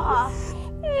 Ha ha.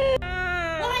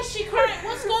 Why is she crying?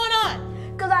 What's going on?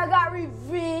 Cause I got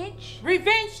revenge.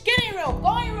 Revenge? Get in your room.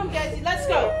 Go in your room, Desi. Let's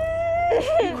go.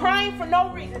 You crying for no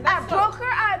reason. I broke her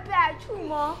iPad too,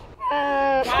 Mom.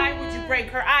 Why would you break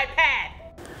her iPad?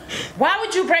 Why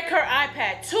would you break her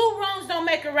iPad? 2 wrongs don't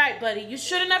make a right, buddy. You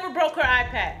should have never broke her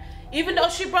iPad. Even though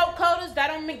she broke Coda's, that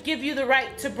don't give you the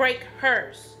right to break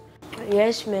hers.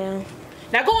 Yes, ma'am.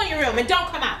 Now go in your room and don't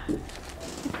come out. The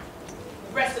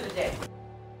rest of the day.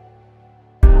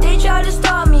 They tried to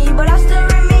stop me, but I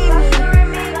still